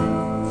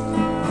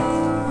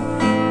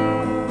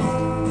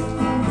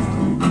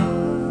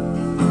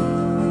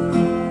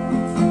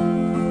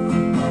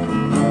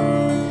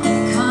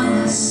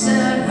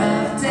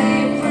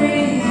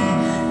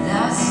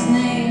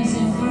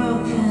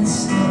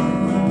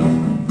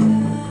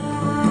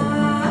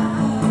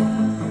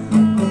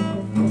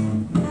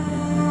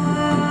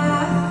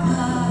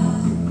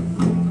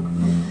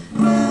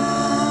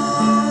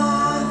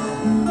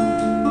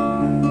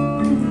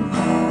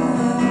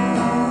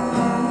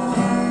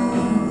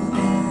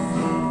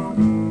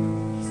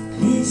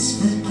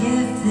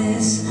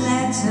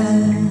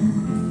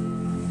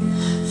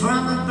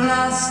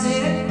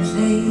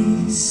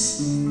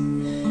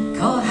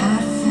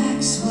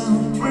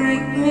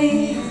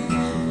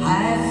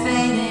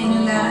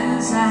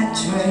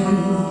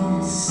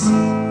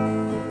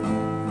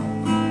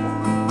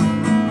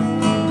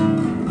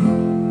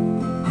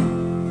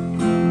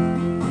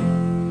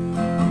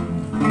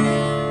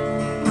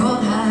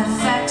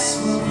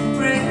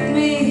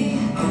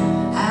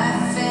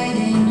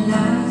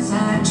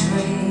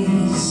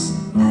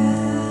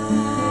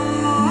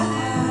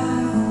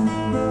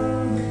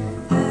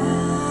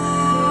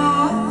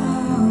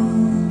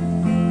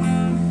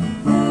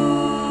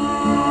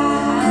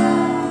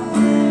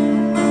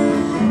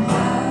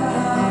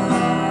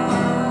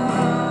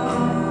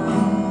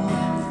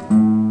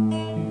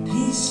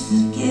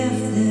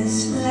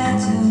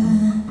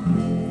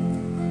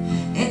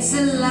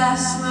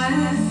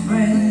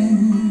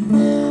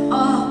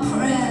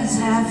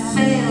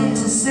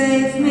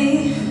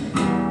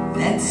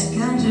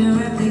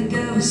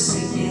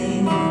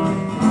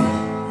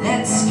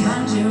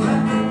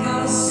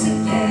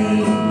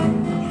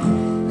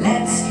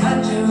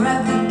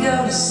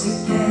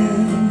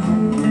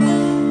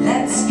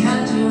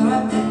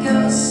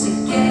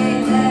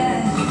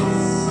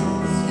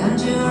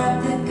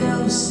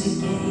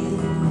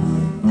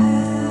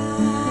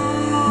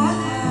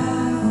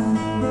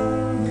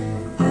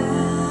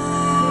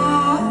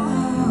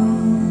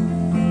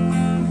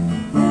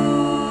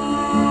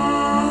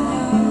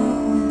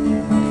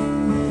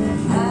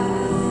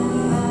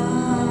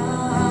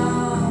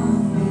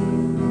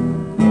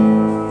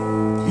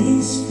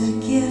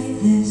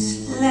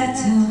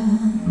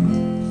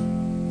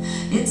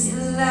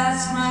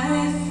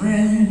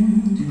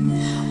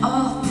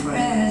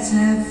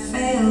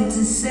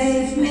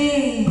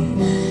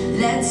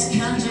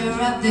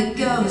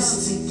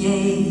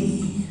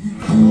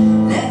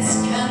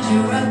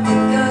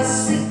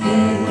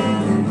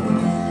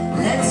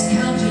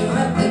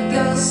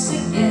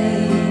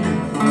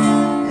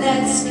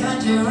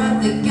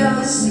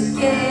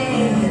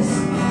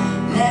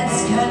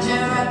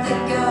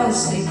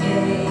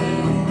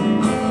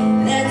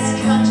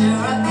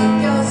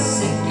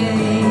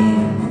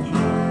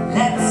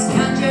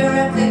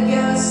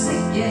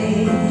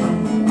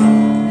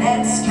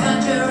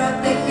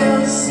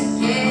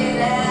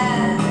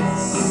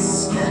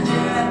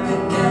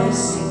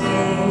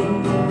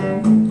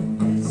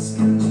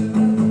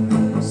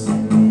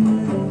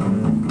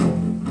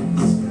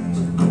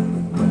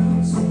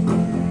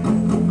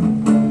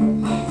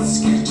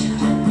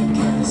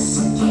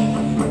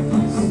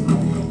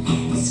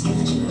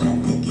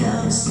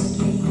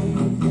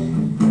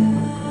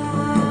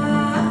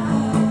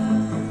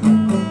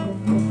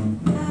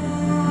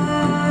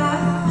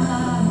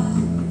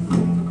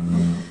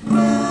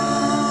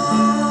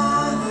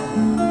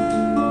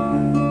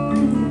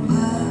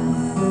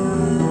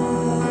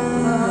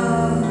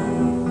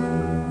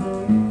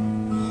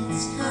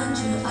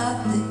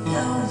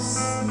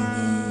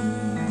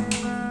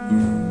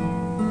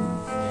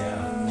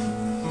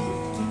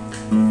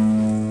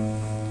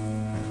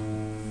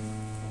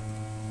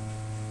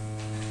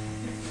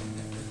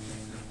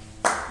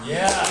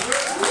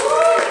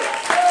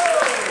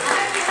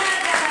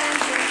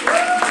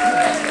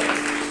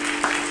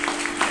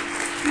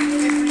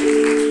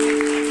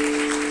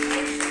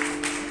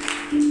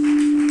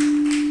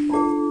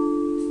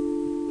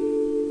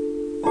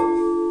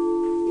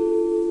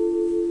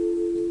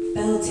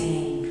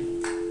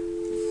 Beltane,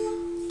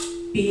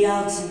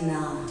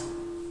 Beltane,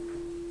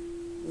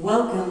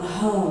 welcome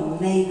home,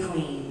 May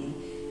Queen,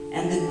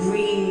 and the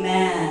Green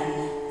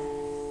Man.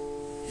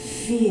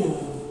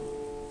 Feel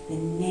the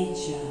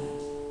nature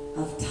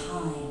of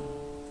time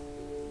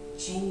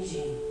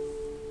changing,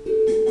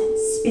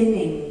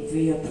 spinning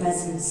through your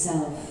present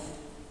self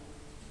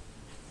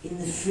in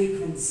the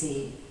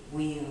frequency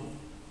wheel.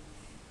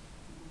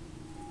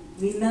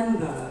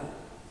 Remember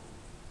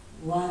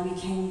why we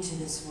came to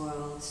this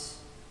world.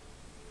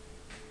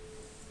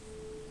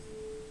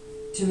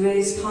 To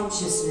raise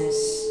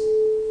consciousness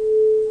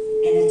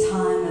in a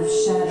time of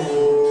shadow.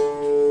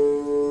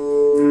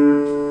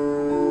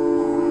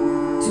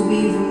 To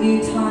weave a new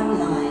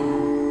timeline,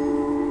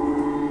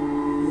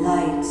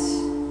 light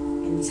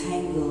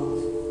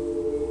entangled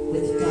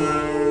with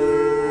dark.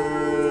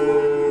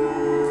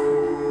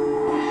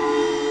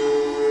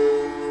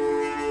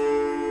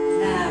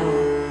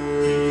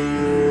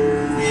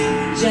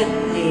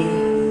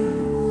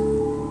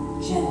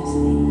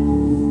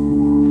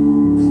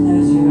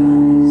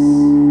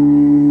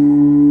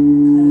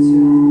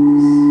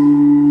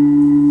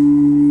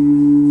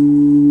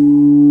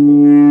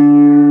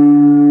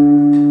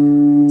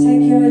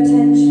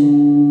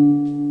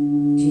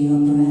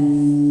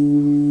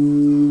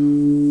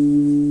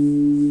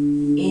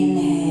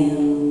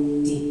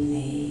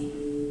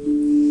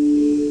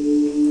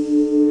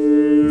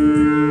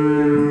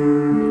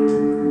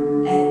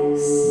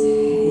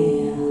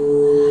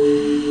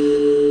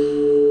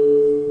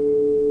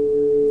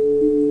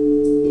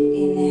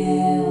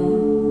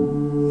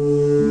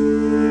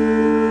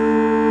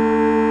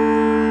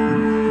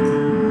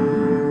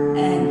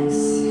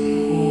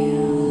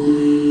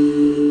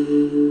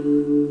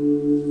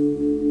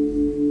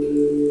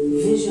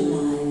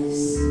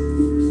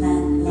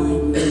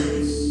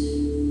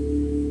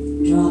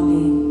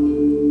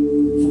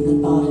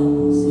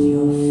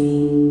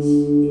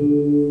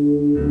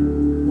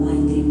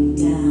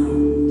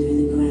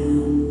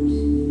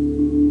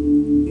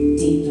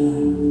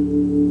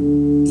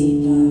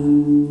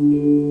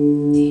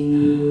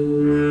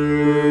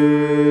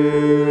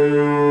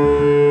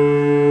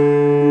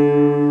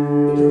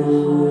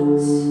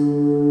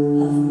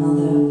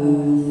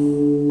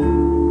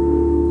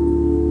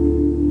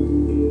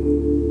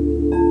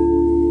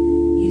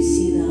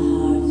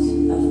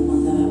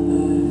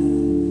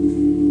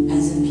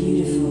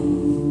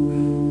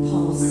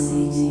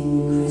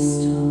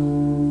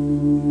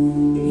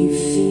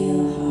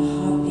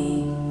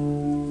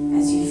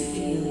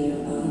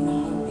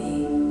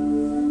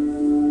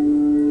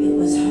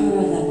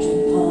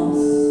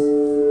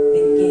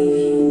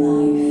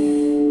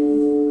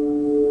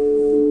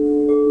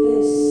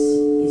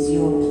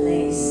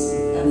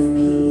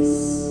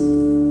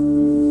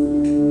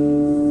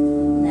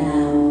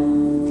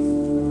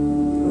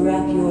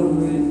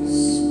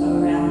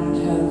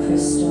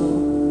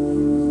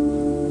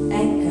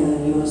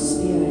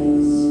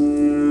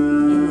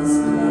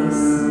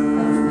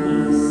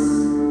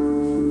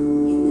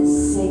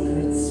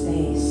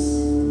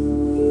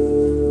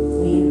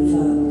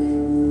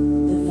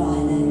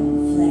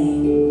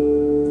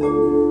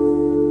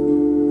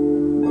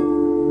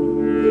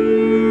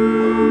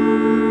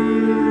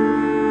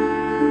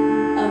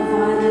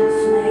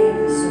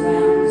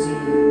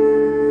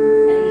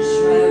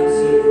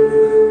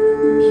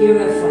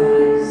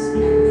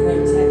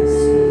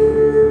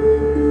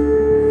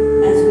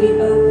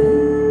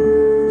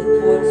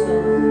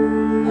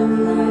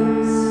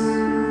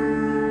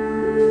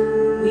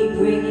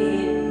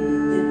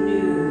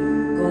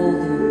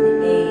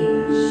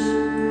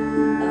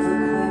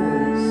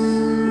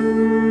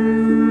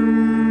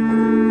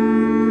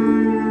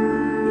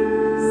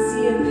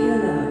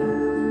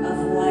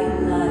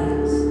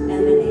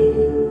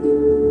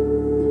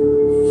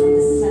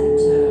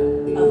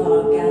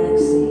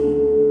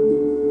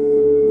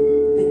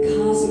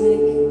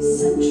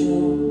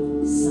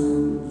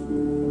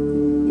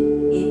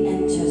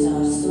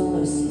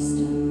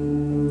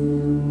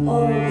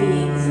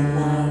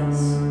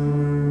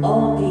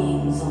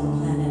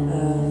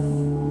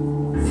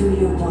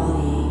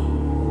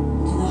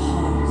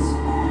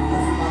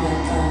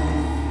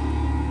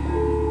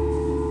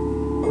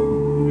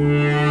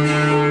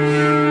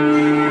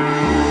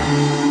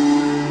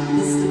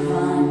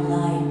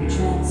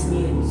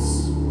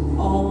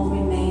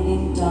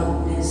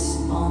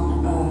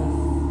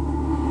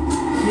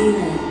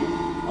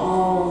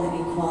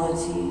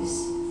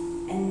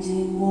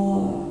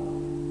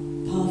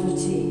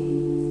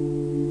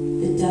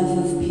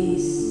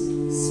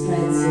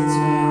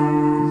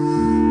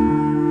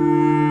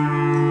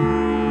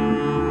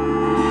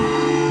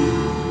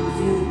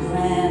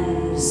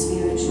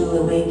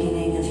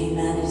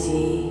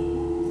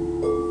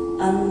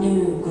 a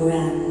new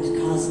grand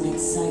cosmic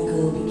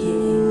cycle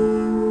beginning.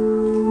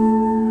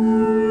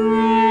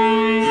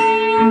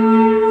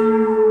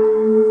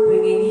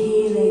 Bringing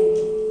healing,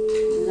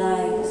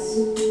 light,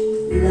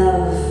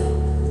 love,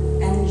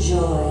 and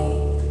joy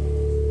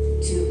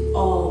to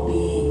all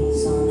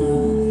beings on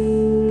earth.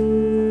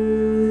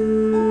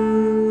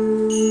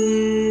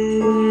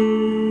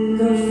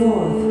 Go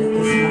forth with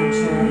this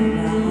mantra in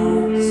your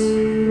hearts,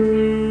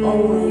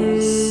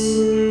 always.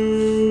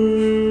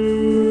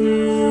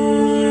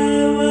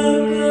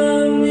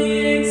 Welcome the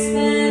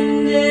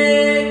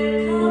expanded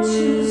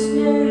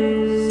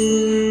consciousness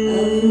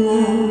of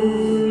love.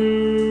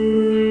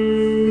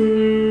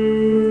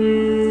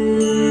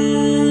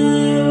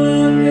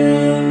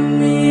 Welcome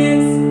the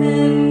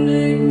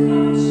expanded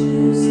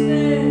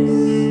consciousness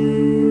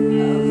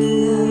of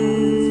love.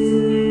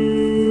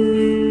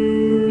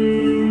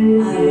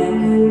 I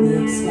welcome the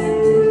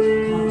expanded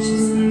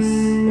consciousness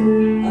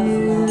of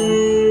love.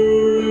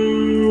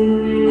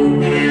 I welcome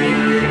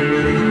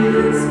the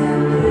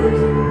expanded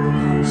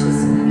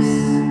consciousness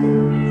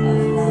of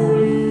love.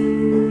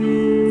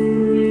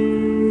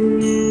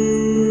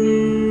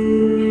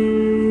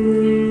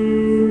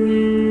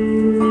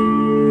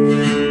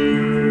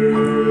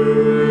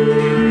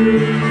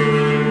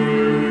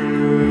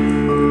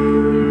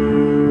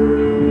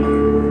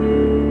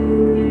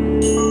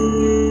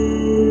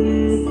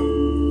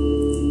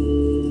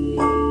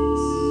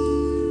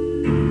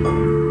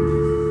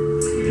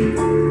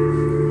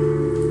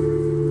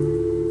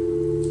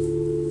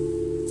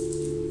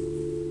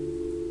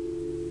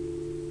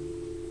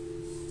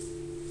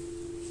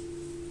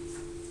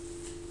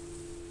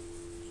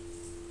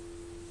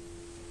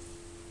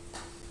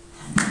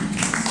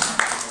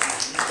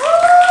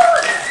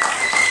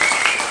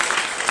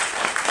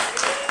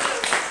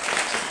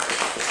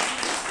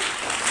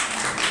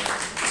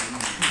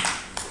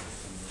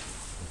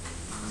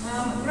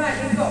 Right,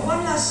 we've got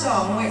one last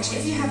song, which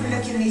if you have a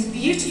look in these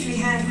beautifully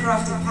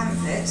handcrafted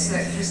pamphlets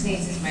that Chris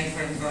Needs has made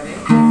for everybody,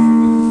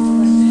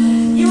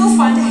 you will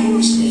find a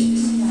hymn sheet.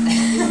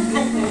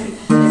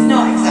 It's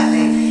not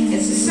exactly.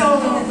 It's a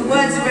song, the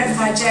words are read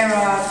by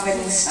Gerard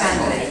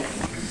Winstanley.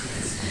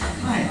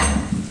 Right.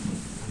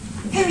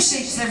 Hymn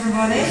sheets,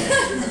 everybody.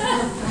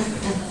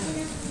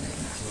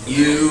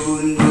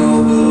 You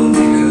noble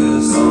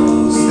diggers,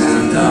 oh,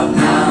 stand up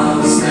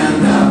now,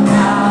 stand up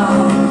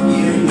now.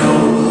 You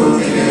noble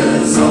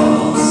diggers,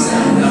 oh,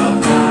 stand up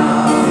now.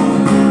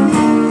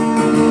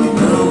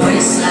 The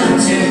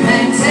wasteland to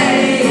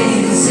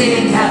maintain,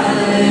 see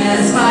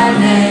cavaliers by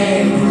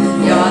name.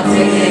 You're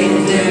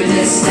digging to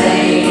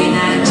disdain,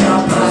 and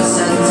your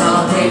persons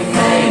all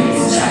defamed.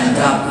 Stand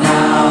up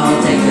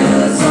now,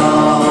 diggers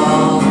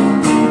all.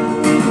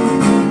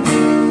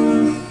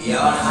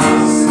 Your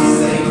houses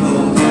they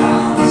pull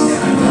down,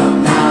 stand up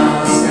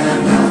now,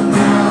 stand up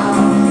now.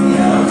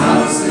 Your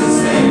houses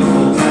they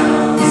pull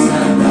down,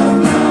 stand up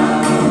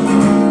now.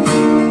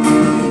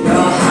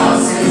 Your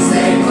houses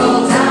they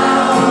pull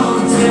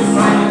down to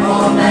find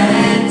more men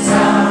in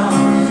town.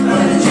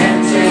 But the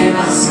gentry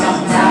must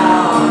come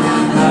down,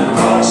 and the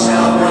poor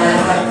shall wear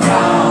the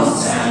crown.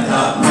 Stand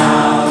up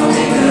now,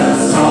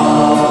 diggers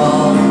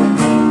all.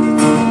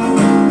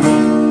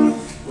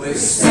 With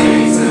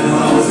spades and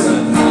hoes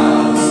and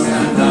plows,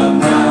 stand up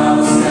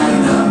now,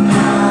 stand up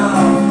now.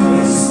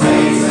 With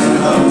spades and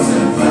hoes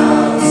and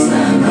plows,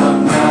 stand up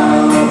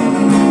now.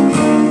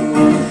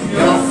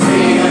 Your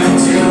freedom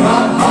to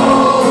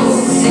uphold,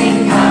 seen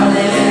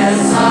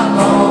cavaliers are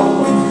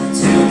bold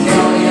to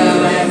kill you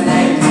if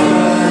they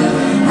could,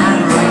 and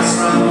rights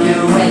from you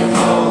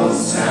withhold.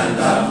 Stand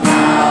up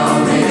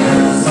now,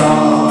 diggers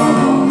all.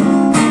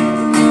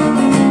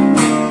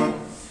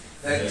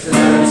 The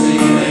clergy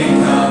they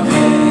come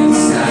in,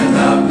 stand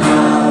up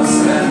now,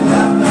 stand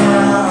up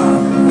now.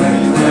 The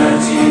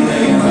clergy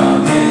they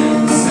come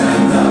in,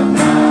 stand up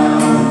now.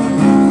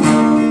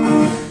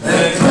 The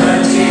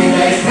clergy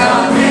they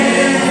come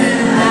in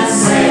and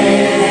say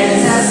it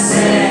is a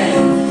sin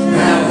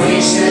that we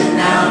should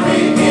now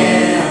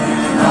begin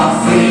our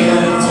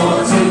freedom for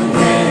to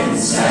win.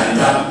 Stand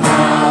up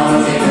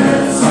now,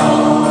 diggers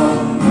all.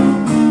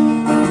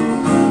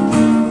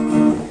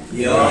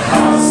 Your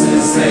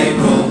houses they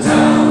pull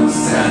down,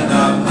 stand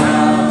up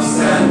now,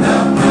 stand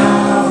up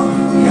now.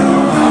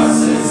 Your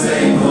houses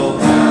they pull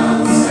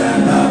down,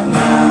 stand up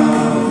now.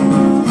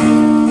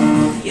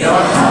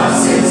 Your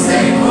houses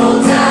they pull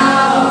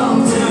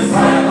down to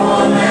find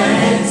more men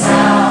in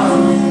town.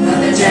 But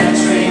the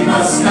gentry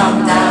must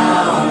come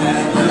down,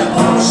 and the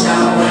poor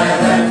shall wear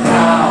the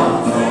crown.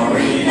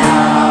 Glory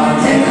now,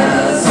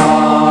 diggers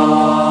all.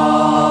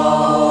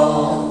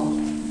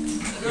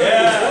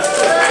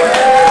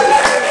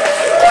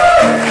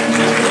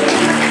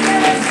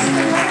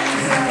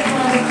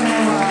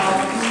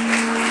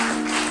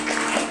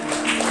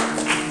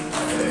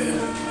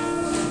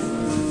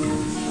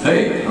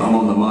 Hey, I'm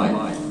on the mic.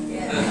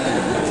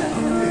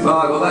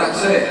 Right, well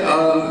that's it. I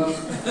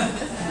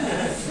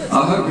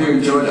hope you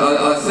enjoyed it. I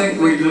think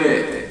we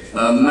lit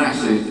a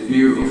massive,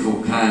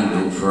 beautiful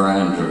candle for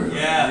Andrew.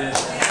 Yeah.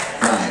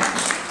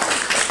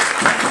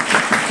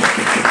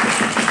 Thanks.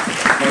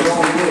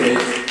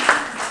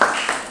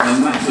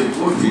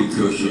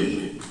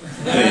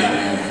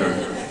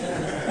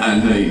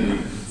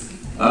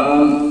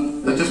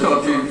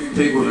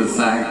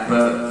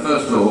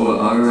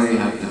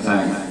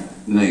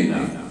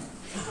 Nina.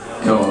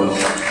 Because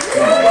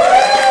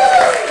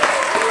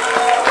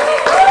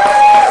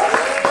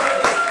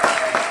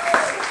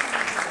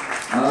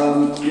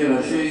you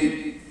know,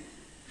 she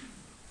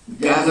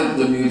gathered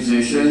the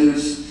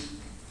musicians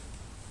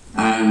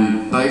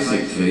and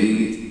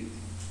basically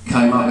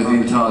came up with the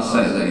entire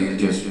set that you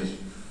just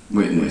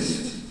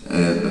witnessed.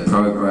 The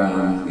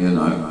program, you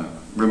know,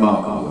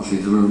 remarkable.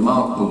 She's a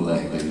remarkable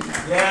lady.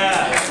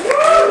 Yeah.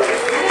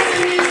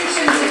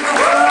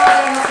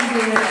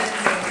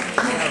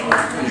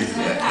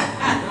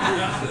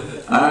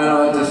 And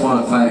I just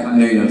want to thank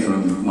Nina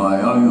from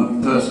my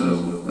own personal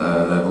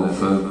level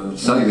for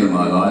saving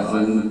my life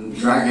and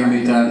dragging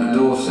me down to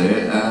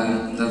Dorset,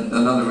 and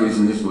another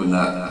reason this wouldn't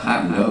have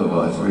happened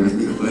otherwise, really.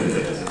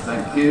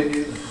 Thank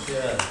you.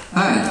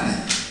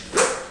 And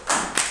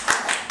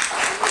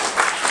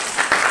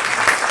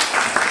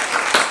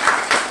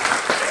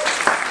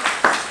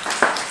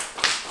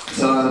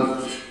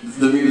so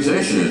the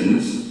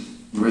musicians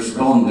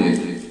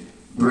responded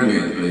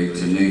brilliantly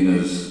to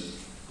Nina's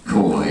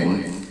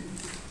calling.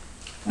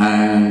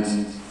 And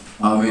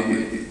I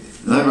mean,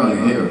 they were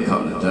only here a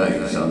couple of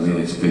days. I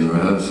mean, it's been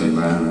rehearsing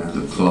around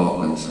the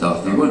clock and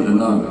stuff. You wouldn't have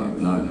known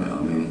it. I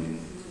mean,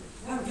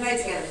 We haven't played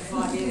together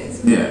for 5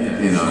 years. yeah,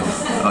 you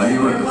know,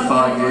 you were for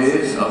 5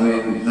 years. I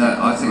mean,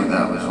 I think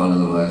that was one of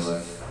the most,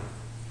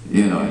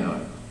 you know.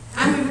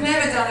 And we've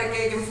never done a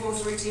gig in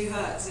 432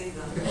 Hertz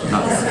either.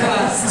 That's the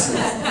first.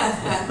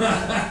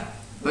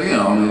 But you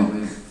know, I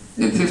mean,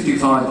 in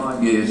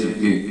 55 years of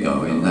gig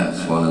going,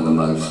 that's one of the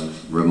most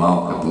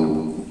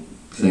remarkable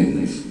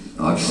things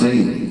I've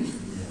seen,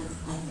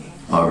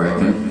 I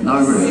reckon.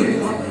 No,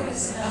 really.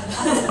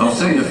 I've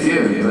seen a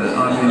few, but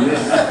I mean,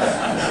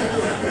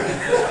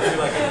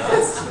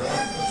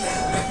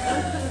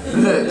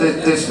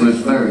 this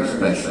was very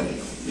special,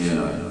 you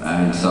know,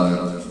 and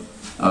so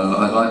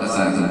I'd like to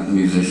thank the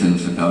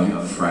musicians for coming.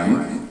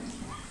 Frank.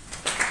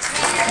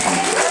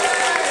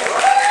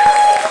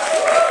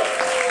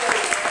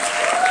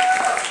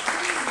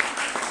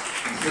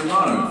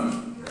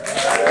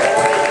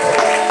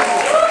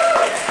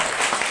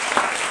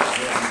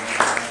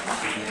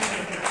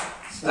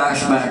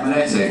 Dash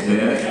Magnetic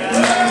here.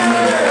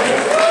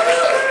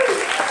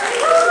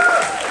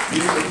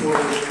 Beautiful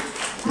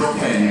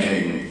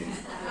bookending,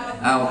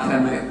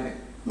 alchemic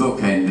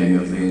bookending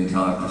of the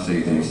entire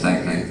proceedings.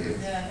 Thank you.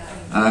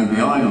 And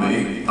behind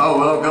me, oh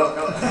well, I've got.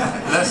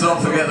 Let's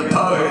not forget the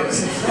poet,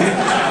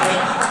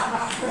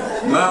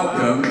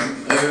 Malcolm,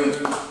 who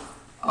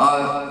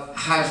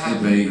has to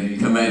be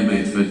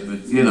commended for,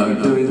 you know,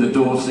 doing the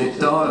Dorset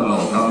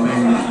dialogue. I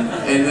mean,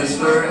 in the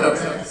spirit of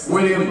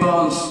William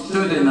Barnes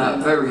stood in that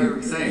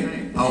very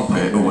thing,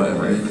 pulpit or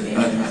whatever it is,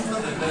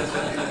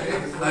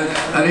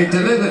 and he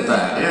delivered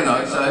that, you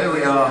know. So here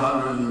we are,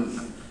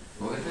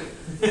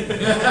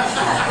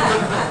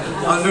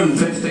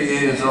 150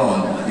 years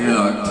on, you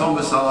know.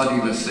 Thomas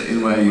Hardy was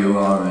sitting where you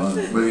are,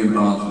 and William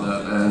Barnes was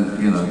up there, and,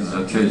 you know,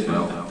 so cheers,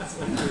 Mel.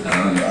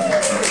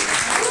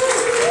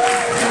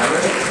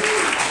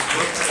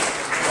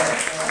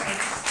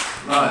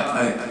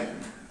 Right,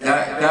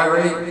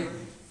 Gary?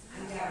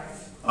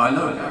 I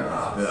know Gary,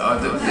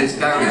 but it's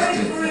Gary's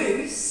too.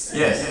 Bruce.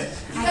 Yes.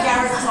 And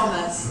Gareth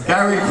Thomas.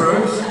 Gary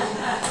Bruce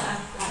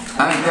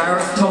and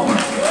Gareth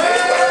Thomas.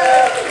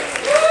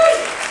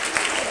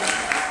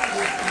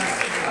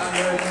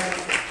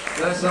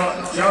 There's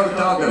not Joe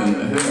Duggan,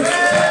 who's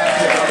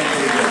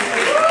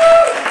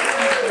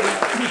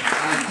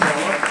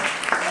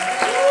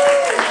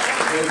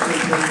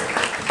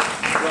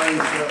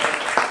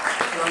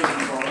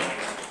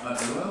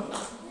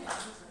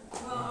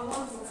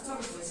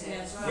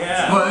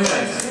Yeah. well,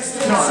 yes,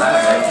 it's not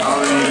that. I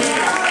mean,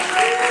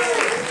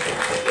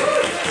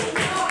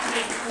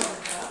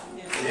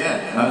 yeah,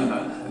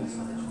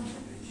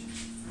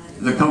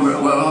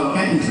 well, I'll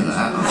get into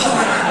that.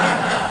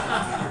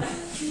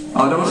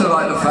 I'd also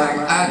like to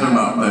thank Adam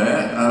up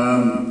there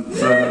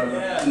for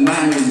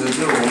manning the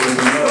door with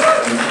the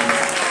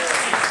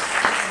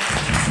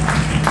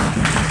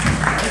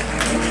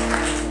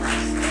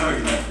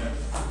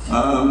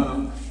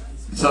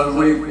So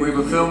we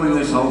were filming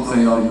this whole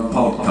thing on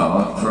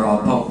podcast, for our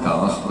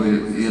podcast,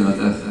 you know,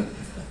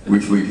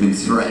 which we've been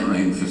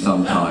threatening for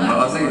some time, but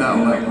I think that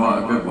will make quite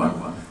a good one.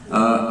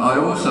 I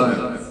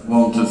also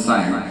want to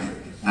thank,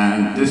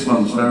 and this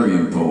one's very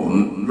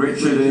important,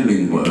 Richard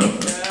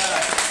Illingworth.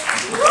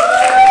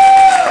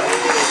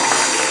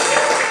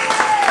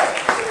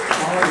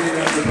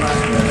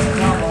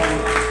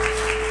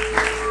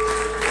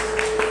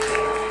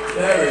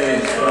 There he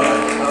is,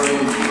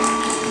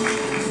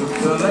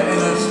 for letting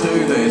us do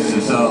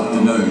this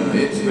afternoon.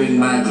 It's been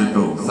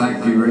magical.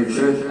 Thank you,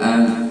 Richard.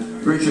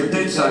 And Richard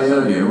did say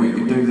earlier we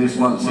could do this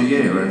once a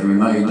year, every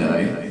May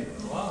Day,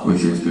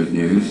 which is good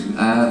news.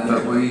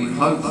 But we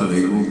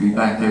hopefully will be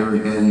back here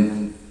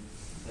again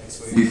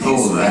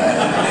before that.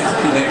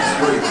 Next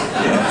week.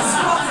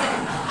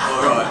 Yeah.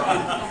 All right.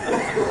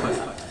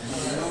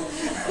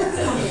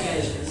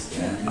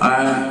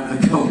 And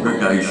the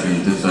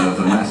congregation deserve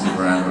a massive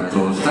round of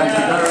applause. Thank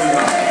you very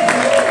much.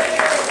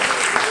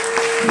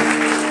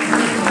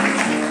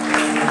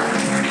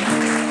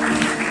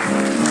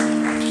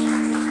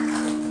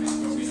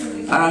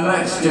 and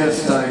let's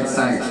just say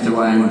thanks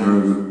to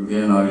Andrew,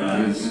 you know,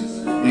 because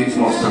he's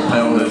what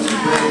propelled us to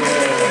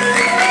be here.